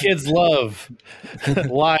 What do the kids love?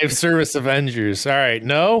 Live service Avengers. All right,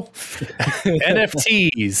 no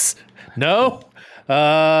NFTs. No.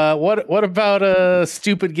 What about a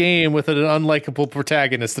stupid game with an unlikable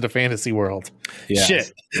protagonist in a fantasy world? Yes.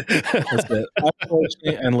 Shit.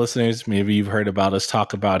 And listeners, maybe you've heard about us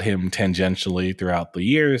talk about him tangentially throughout the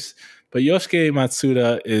years, but Yosuke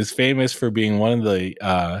Matsuda is famous for being one of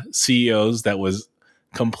the CEOs that was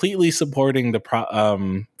completely supporting the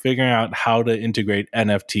figuring out how to integrate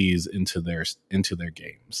NFTs into their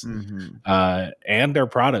games and their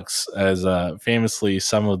products. As famously,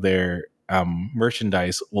 some of their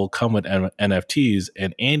merchandise will come with NFTs,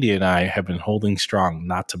 and Andy and I have been holding strong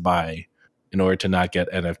not to buy in order to not get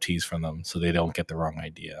NFTs from them so they don't get the wrong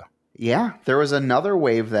idea. Yeah, there was another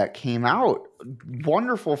wave that came out.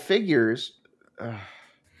 Wonderful figures.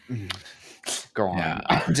 Go on. Yeah.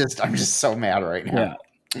 I'm just so mad right now.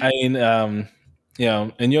 Yeah. I mean, and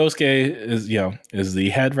Yosuke is the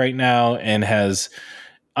head right now and has,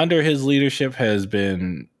 under his leadership, has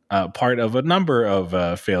been part of a number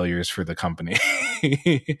of failures for the company.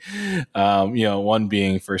 One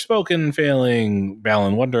being Forspoken failing,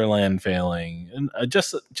 Balan Wonderland failing, and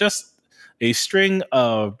just a string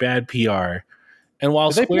of bad PR. And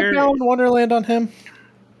while Did they put Balan Wonderland on him?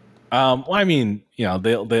 I mean,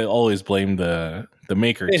 they always blame the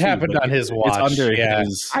maker. It happened on his watch. It's under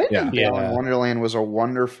his. I think Balan Wonderland was a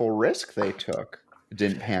wonderful risk they took. It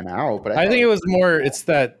didn't pan out, but I think it was more. It's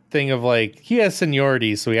that thing of like he has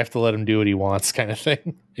seniority, so we have to let him do what he wants, kind of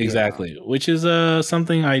thing. Exactly, which is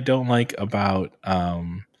something I don't like about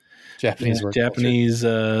Japanese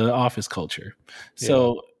office culture.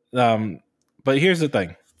 So, but here's the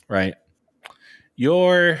thing, right?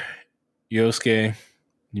 Yosuke,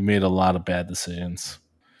 you made a lot of bad decisions.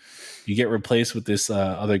 You get replaced with this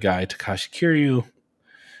other guy, Takashi Kiryu,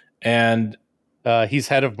 and he's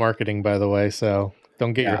head of marketing, by the way. So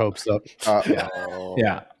don't get your hopes up.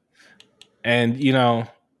 Yeah, and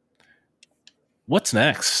what's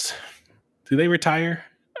next? Do they retire?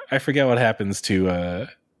 I forget what happens to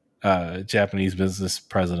Japanese business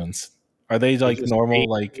presidents. Are they like normal,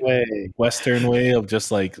 like Western way of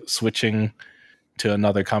just like switching to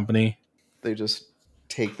another company? They just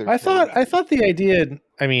take their. I thought the idea.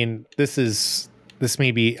 I mean, this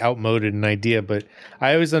may be outmoded an idea, but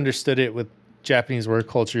I always understood it with Japanese work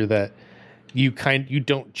culture that you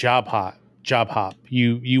don't job hop.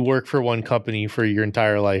 You work for one company for your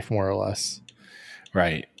entire life, more or less.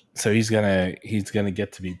 Right. So he's gonna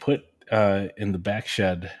get to be put in the back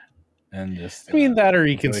shed and just. I mean that, or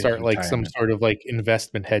he can start like some sort of like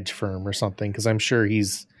investment hedge firm or something, because I'm sure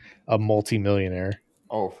he's a multimillionaire.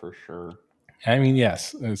 Oh, for sure. I mean,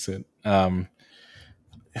 yes, that's it.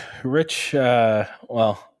 Rich,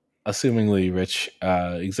 assumingly rich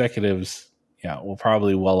executives, will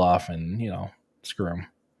probably well off and screw him.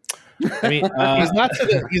 I mean, he's not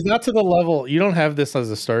to the level. You don't have this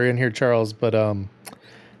as a story in here, Charles, but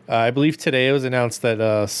I believe today it was announced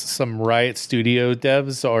that some Riot Studio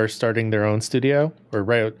devs are starting their own studio, or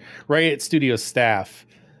Riot Studio staff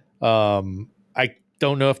I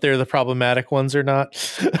don't know if they're the problematic ones or not,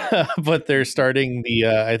 but they're starting the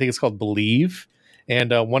I think it's called Believe,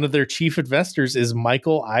 and one of their chief investors is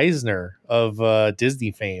Michael Eisner of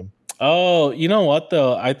Disney fame. Oh, you know what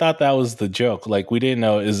though? I thought that was the joke. Like we didn't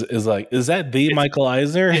know is that the Michael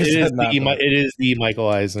Eisner? It is the Michael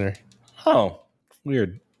Eisner. Oh,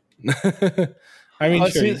 weird. I mean,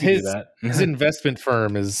 sure, his investment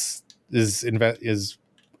firm is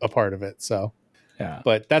a part of it. So yeah,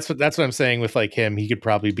 but that's what I'm saying with like him. He could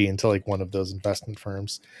probably be into like one of those investment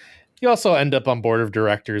firms. You also end up on board of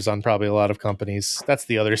directors on probably a lot of companies. That's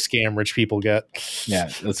the other scam rich people get. Yeah,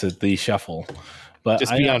 that's the shuffle. But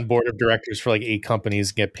just be on board of directors for like 8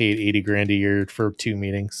 companies, get paid $80,000 a year for 2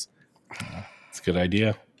 meetings. It's a good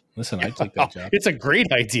idea. Listen, I take that job. It's a great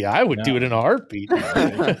idea. I would do it in a heartbeat.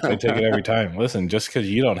 I take it every time. Listen, just because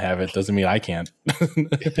you don't have it doesn't mean I can't.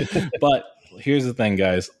 But here's the thing,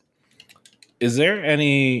 guys. Do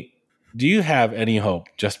you have any hope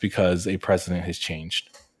just because a president has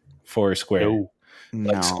changed for Square?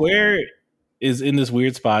 No. Like Square is in this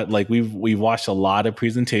weird spot. Like we've watched a lot of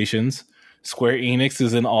presentations. Square Enix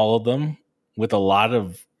is in all of them with a lot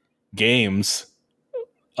of games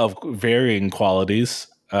of varying qualities.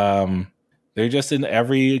 They're just in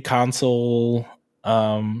every console,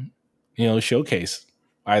 showcase.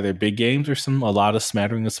 Either big games or a lot of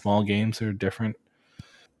smattering of small games that are different,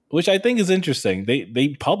 which I think is interesting.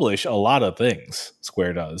 They publish a lot of things.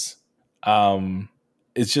 Square does.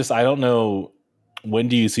 It's just I don't know when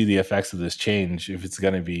do you see the effects of this change if it's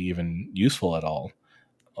going to be even useful at all.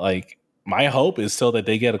 Like my hope is still that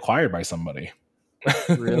they get acquired by somebody.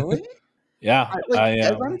 Really? Yeah.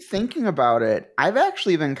 As I'm thinking about it, I've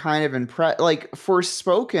actually been kind of impressed. Like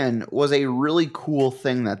Forspoken was a really cool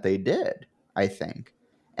thing that they did, I think.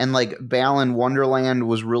 And like Balan Wonderland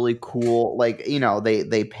was really cool. Like,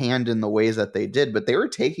 they panned in the ways that they did, but they were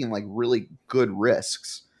taking like really good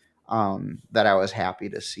risks that I was happy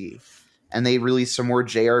to see. And they released some more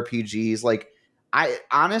JRPGs. Like, I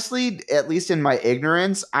honestly, at least in my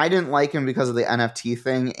ignorance, I didn't like him because of the NFT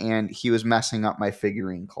thing, and he was messing up my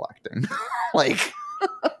figurine collecting. Like,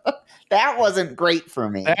 that wasn't great for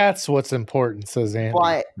me. That's what's important, says Andy.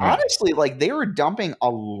 But honestly, like, they were dumping a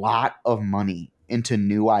lot of money into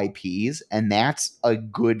new IPs, and that's a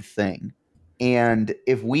good thing. And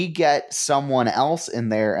if we get someone else in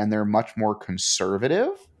there and they're much more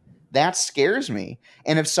conservative, that scares me.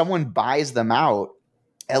 And if someone buys them out,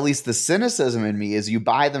 at least the cynicism in me is you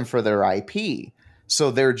buy them for their IP.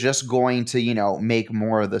 So they're just going to, make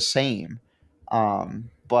more of the same.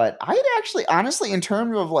 But I'd actually, honestly, in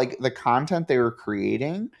terms of like the content they were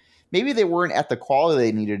creating, maybe they weren't at the quality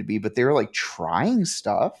they needed to be, but they were like trying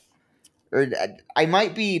stuff. Or I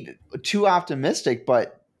might be too optimistic,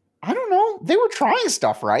 but I don't know. They were trying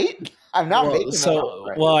stuff, right? I'm not making that up,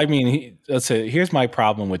 right? Well, I mean, let's say here's my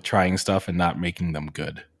problem with trying stuff and not making them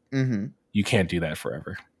good. Mm-hmm. You can't do that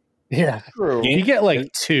forever. Yeah, true. You get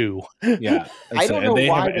like 2. Yeah, I don't know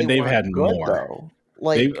why they've had good, more. Though.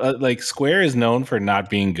 Like Square is known for not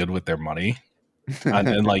being good with their money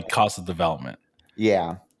and like cost of development.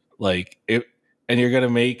 Yeah, like and you're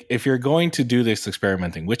gonna if you're going to do this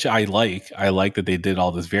experimenting, which I like that they did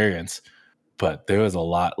all this variance. But there was a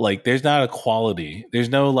lot, like, there's not a quality. There's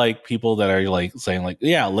no, like, people that are, like, saying, like,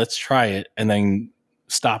 yeah, let's try it, and then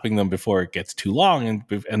stopping them before it gets too long,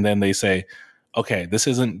 and then they say, okay, this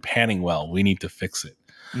isn't panning well. We need to fix it.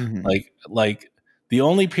 Mm-hmm. Like the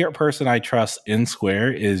only person I trust in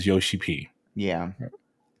Square is Yoshi P. Yeah.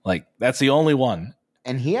 Like, that's the only one.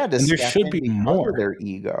 And he had to there should be more. Their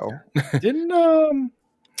ego. Didn't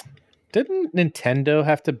Nintendo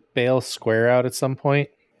have to bail Square out at some point?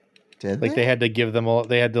 They had to give them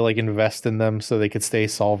they had to like invest in them so they could stay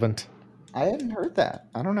solvent. I hadn't heard that.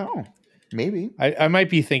 I don't know. Maybe I might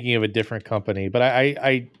be thinking of a different company, but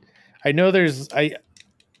I know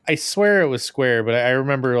I swear it was Square, but I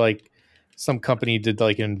remember like some company did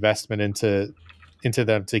like an investment into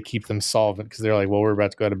them to keep them solvent because they're like, well, we're about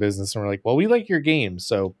to go out of business, and we're like, well, we like your games,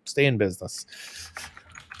 so stay in business.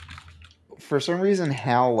 For some reason,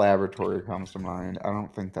 HAL Laboratory comes to mind. I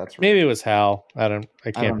don't think that's right. Maybe it was HAL. I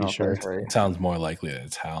can't be sure. Right. It sounds more likely that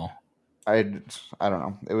it's HAL. I don't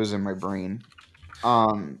know. It was in my brain.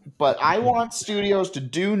 But I want studios to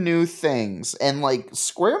do new things, and like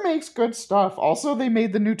Square makes good stuff. Also, they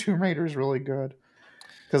made the new Tomb Raiders really good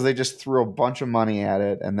because they just threw a bunch of money at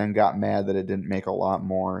it and then got mad that it didn't make a lot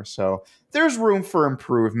more. So there's room for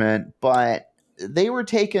improvement, but they were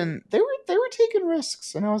taking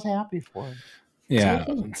risks, and I was happy for it. Yeah,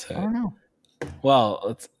 I don't know.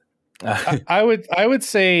 Well, I would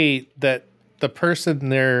say that the person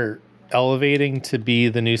they're elevating to be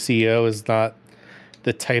the new CEO is not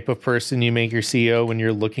the type of person you make your CEO when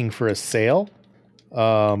you're looking for a sale.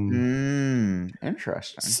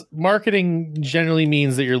 Interesting. Marketing generally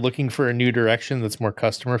means that you're looking for a new direction that's more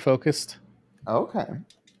customer focused. Okay.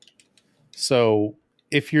 So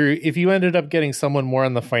if you ended up getting someone more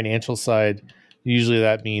on the financial side, usually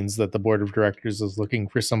that means that the board of directors is looking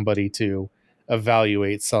for somebody to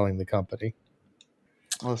evaluate selling the company.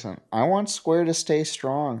 Listen, I want Square to stay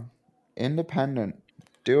strong, independent.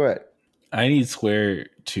 Do it. I need Square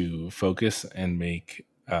to focus and make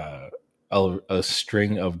a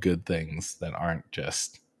string of good things that aren't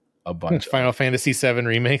just a bunch Final of Fantasy VII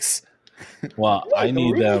remakes. Well, yeah, I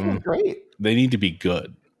need them. Great. They need to be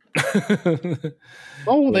good.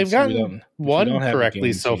 Oh, they've gotten one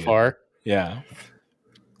correctly so far. Yeah.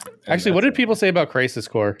 Actually, what did people say about Crisis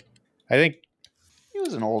Core? I think it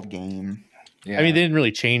was an old game. Yeah. I mean, they didn't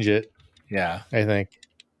really change it. Yeah. I think.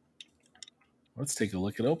 Let's take a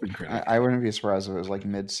look at OpenCritic. I wouldn't be surprised if it was like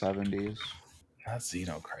mid-70s. Not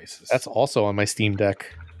Xenocrisis. That's also on my Steam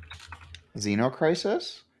Deck.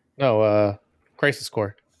 Xenocrisis? No, Crisis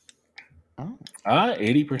Core. Oh.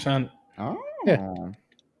 80%. Oh. Yeah.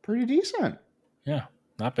 Pretty decent. Yeah.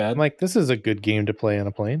 Not bad. I'm like, this is a good game to play on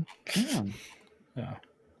a plane. Yeah.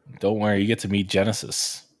 Don't worry, you get to meet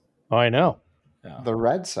Genesis. Oh, I know. Yeah. The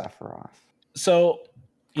red Sephiroth. So,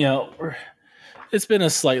 it's been a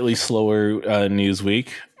slightly slower news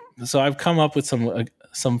week. So I've come up with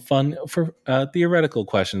some fun for theoretical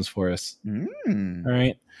questions for us. All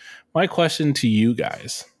right. My question to you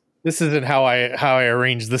guys. This isn't how I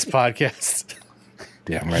arranged this podcast.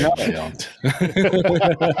 Damn right I don't.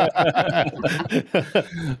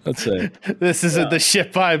 Let's say this isn't the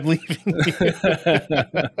ship I'm leaving.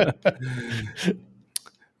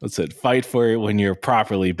 Let's say fight for it when you're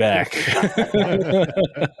properly back.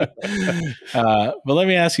 But let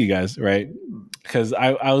me ask you guys, right? Because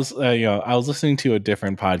I was listening to a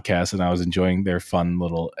different podcast and I was enjoying their fun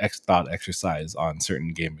little thought exercise on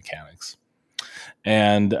certain game mechanics.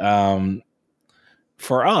 And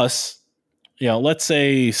for us, let's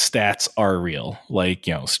say stats are real, like,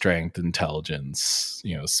 strength, intelligence,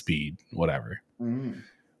 speed, whatever.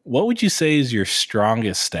 What would you say is your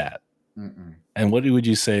strongest stat? And what would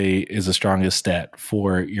you say is the strongest stat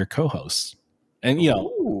for your co-hosts? And,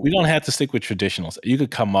 we don't have to stick with traditionals. You could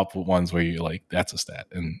come up with ones where you're like, that's a stat,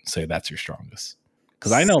 and say that's your strongest.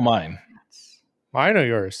 Because I know mine. I know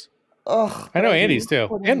yours. Ugh, I know Andy's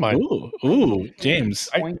too, and mine. Ooh, James.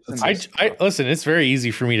 I listen. It's very easy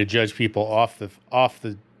for me to judge people off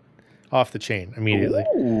the chain immediately.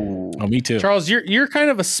 Ooh. Oh, me too. Charles, you're kind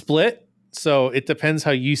of a split, so it depends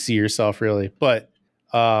how you see yourself, really. But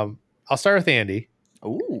I'll start with Andy.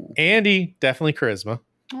 Ooh, Andy, definitely charisma.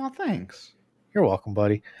 Oh, thanks. You're welcome,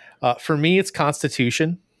 buddy. For me, it's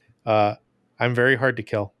Constitution. I'm very hard to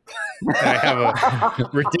kill. I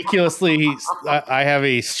have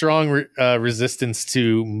a strong resistance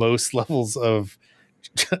to most levels of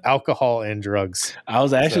alcohol and drugs. I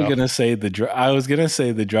was actually going to say the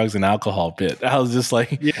drugs and alcohol bit. I was just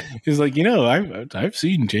like, he's like, I've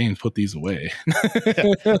seen James put these away.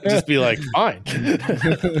 Just be like, fine.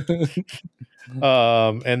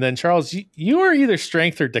 And then Charles, you are either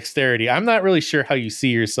strength or dexterity. I'm not really sure how you see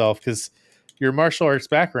yourself because your martial arts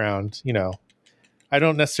background, I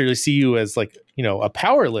don't necessarily see you as like, a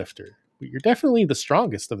power lifter, but you're definitely the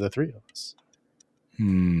strongest of the three of us.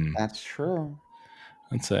 That's true.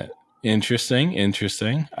 That's it.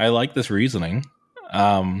 Interesting. I like this reasoning.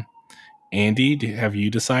 Andy, have you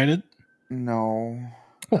decided? No.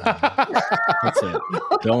 That's it.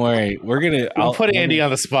 Don't worry. I'll put Andy on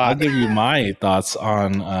the spot. I'll give you my thoughts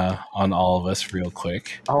on all of us real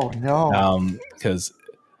quick. Oh no. Because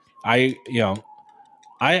I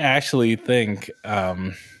actually think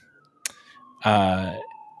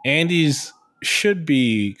Andy's should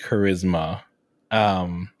be charisma.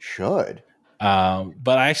 Should.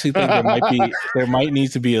 But I actually think there might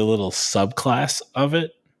need to be a little subclass of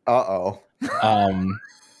it.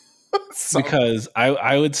 Because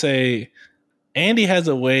I would say Andy has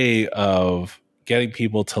a way of getting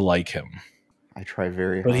people to like him. I try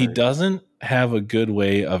very hard. But he doesn't have a good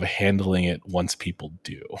way of handling it once people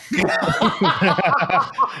do. Which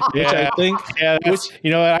I think...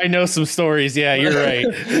 I know some stories. Yeah, you're right.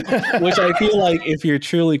 Which I feel like if you're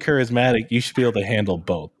truly charismatic, you should be able to handle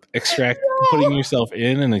both. Putting yourself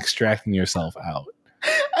in and extracting yourself out.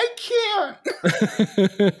 I can't.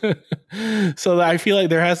 So I feel like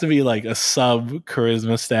there has to be like a sub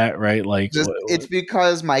charisma stat, right? Like it's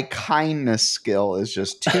because my kindness skill is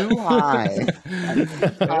just too high.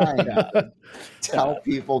 Tell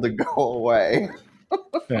people to go away.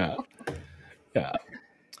 Yeah.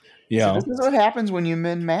 So this is what happens when you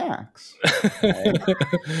min max. I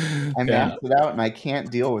maxed it out and I can't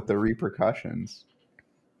deal with the repercussions.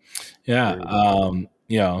 Yeah.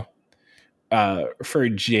 For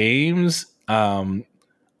James,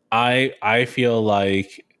 I feel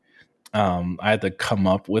like I had to come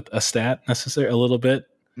up with a stat necessary a little bit.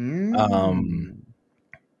 You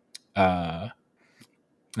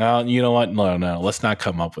know what? No. Let's not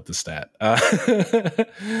come up with the stat. That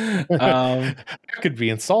could be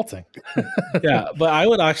insulting. Yeah, but I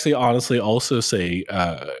would actually honestly also say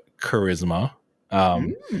charisma.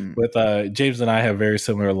 With James and I have very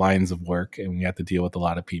similar lines of work, and we have to deal with a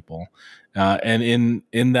lot of people. And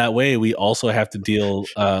in that way, we also have to deal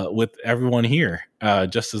with everyone here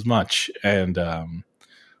just as much. And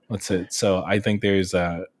that's it. So I think there's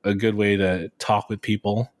a good way to talk with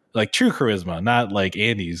people. Like true charisma, not like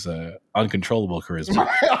Andy's uncontrollable charisma.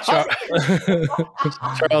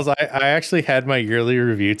 Charles, I actually had my yearly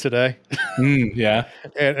review today. Yeah.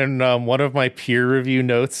 And one of my peer review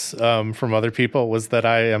notes from other people was that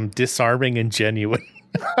I am disarming and genuine.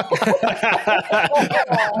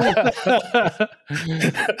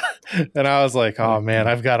 And I was like, oh man,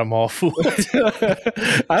 I've got them all fooled. That's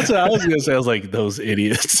what I was gonna say. I was like, those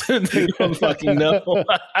idiots. They don't fucking know.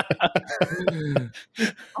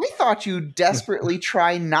 I thought you desperately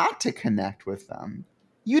try not to connect with them.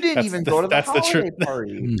 You didn't even go to the holiday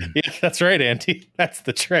party. Yeah, that's right, Andy. That's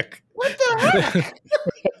the trick. What the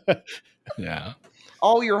heck? Yeah.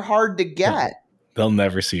 Oh, you're hard to get. They'll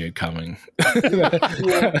never see it coming.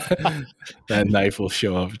 That knife will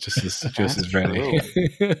show up just as ready.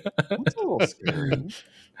 That's a little scary.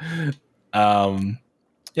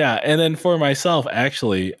 Yeah, and then for myself,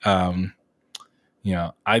 actually, I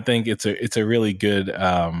think it's a really good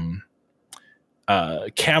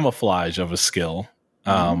camouflage of a skill.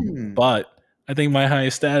 But I think my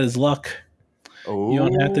highest stat is luck. You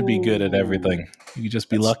don't have to be good at everything. You can just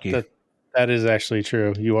be lucky. That is actually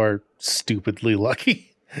true. You are stupidly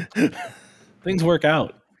lucky. Things work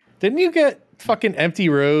out. Didn't you get fucking empty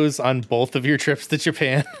rows on both of your trips to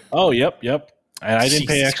Japan? Oh, yep. And I didn't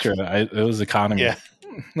pay extra. It was economy. Yeah.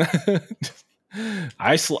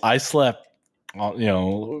 I slept, I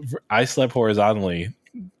slept horizontally,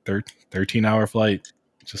 13-hour flight,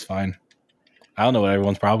 just fine. I don't know what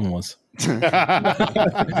everyone's problem was.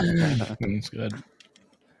 It's good.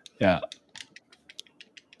 Yeah.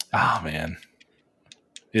 Oh man.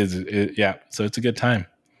 Yeah. So it's a good time.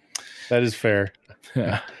 That is fair.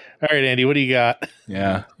 Yeah. All right, Andy, what do you got?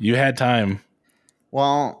 Yeah. You had time.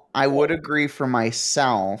 Well, I would agree for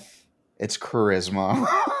myself. It's charisma.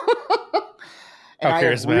 And I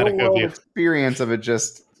have real world experience of it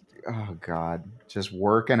just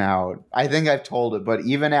working out. I think I've told it, but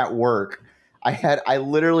even at work, I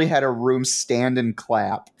literally had a room stand and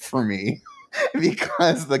clap for me.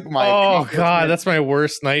 Because that's my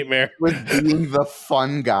worst nightmare. With being the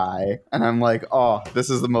fun guy, and I'm like, oh, this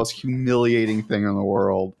is the most humiliating thing in the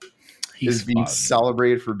world. Is being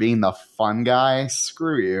celebrated for being the fun guy.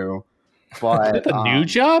 Screw you. But the new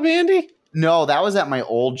job, Andy? No, that was at my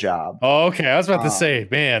old job. Oh, okay. I was about to say,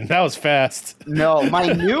 man, that was fast. No, my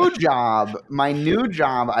new job,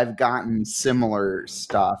 I've gotten similar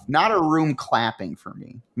stuff. Not a room clapping for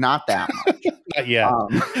me. Not that much. Not yet.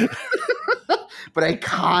 But I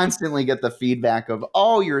constantly get the feedback of,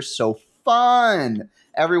 oh, you're so fun.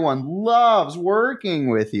 Everyone loves working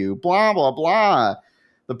with you, blah, blah, blah.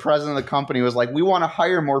 The president of the company was like, we want to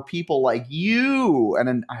hire more people like you. And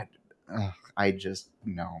then I just,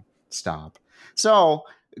 no, stop. So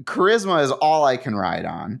charisma is all I can ride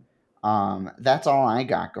on. That's all I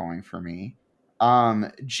got going for me.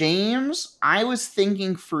 James, I was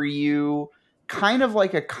thinking for you kind of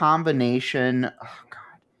like a combination,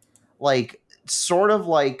 like sort of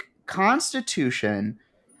like Constitution,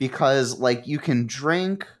 because like you can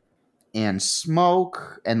drink and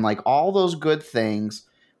smoke and like all those good things,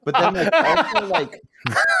 but then like also like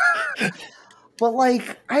but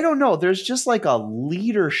like I don't know, there's just like a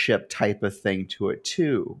leadership type of thing to it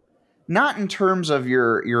too. Not in terms of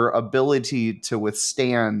your ability to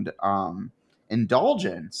withstand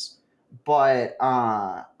indulgence, but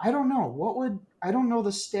I don't know I don't know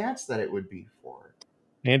the stats that it would be for.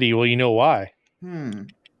 Andy, well, you know why? I'm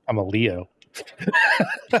a Leo.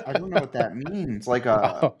 I don't know what that means. Like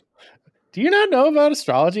a. Do you not know about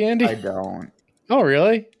astrology, Andy? I don't. Oh,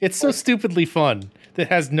 really? It's so stupidly fun. It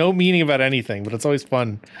has no meaning about anything, but it's always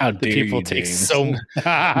fun. How dare people you, take James. so.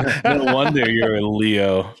 No wonder you're a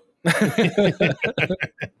Leo.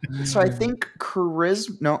 So I think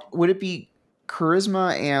charisma. No, would it be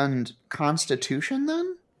charisma and Constitution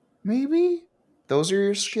then? Maybe those are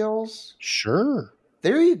your skills. Sure.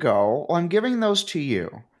 There you go. Well, I'm giving those to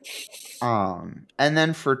you. And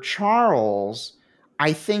then for Charles,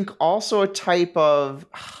 I think also a type of,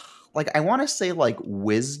 like, I want to say like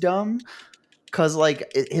wisdom, because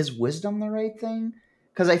like, is wisdom the right thing?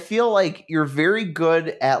 Because I feel like you're very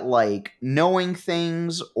good at like knowing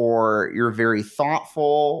things, or you're very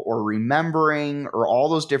thoughtful, or remembering, or all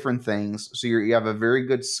those different things. So you have a very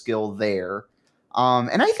good skill there.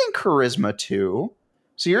 And I think charisma too.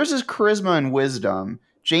 So yours is charisma and wisdom.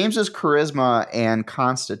 James is charisma and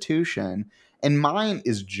constitution. And mine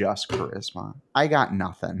is just charisma. I got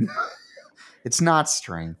nothing. It's not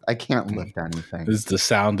strength. I can't lift anything. This is the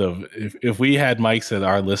sound of if we had mics at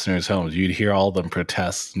our listeners' homes, you'd hear all of them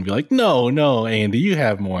protest and be like, "No, Andy, you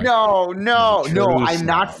have more." No. I'm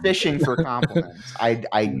not fishing for compliments.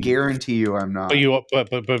 I guarantee you, I'm not.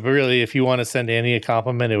 But really, if you want to send Andy a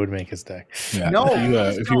compliment, it would make his day. Yeah. No,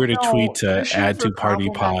 if you were to tweet add to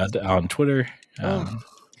Party Pod on Twitter,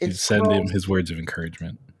 you'd send him his words of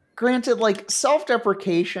encouragement. Granted, like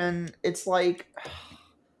self-deprecation, it's like.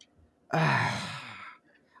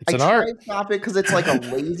 It's an art. I stop it because it's like a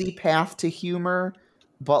lazy path to humor,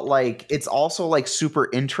 but like it's also like super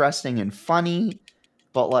interesting and funny.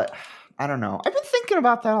 But like, I don't know. I've been thinking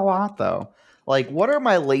about that a lot though. Like, what are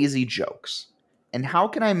my lazy jokes, and how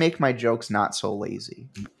can I make my jokes not so lazy?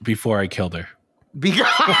 Before I killed her.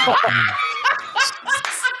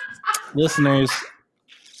 Listeners,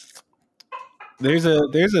 there's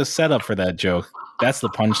a setup for that joke. That's the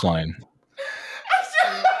punchline.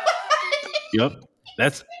 Yep,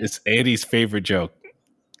 it's Andy's favorite joke.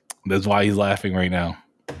 That's why he's laughing right now.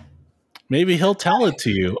 Maybe he'll tell it to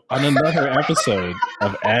you on another episode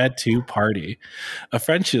of Add to Party, a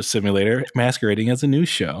friendship simulator masquerading as a news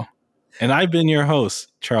show. And I've been your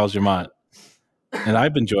host, Charles Jamont, and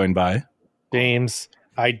I've been joined by James.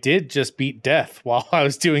 I did just beat death while I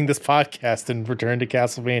was doing this podcast and returned to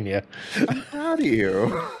Castlevania. I'm proud of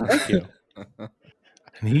you. Thank you.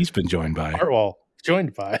 And he's been joined by Artwell,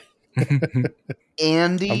 joined by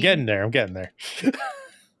Andy. I'm getting there.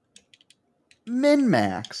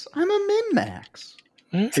 Min-Max. I'm a Min-Max.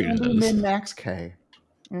 Min-Max K.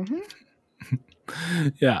 Mm-hmm.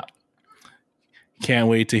 Yeah. Can't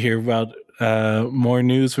wait to hear about more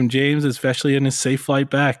news from James, especially in his safe flight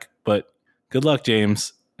back. But good luck,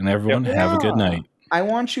 James, and everyone. Have a good night. I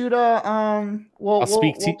want you to we'll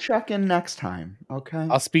check in next time. Okay.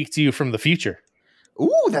 I'll speak to you from the future.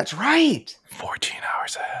 Ooh, that's right. 14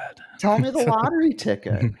 hours ahead. Tell me the lottery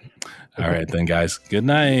ticket. All right, then, guys. Good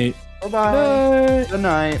night. Bye-bye. Good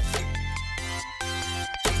night.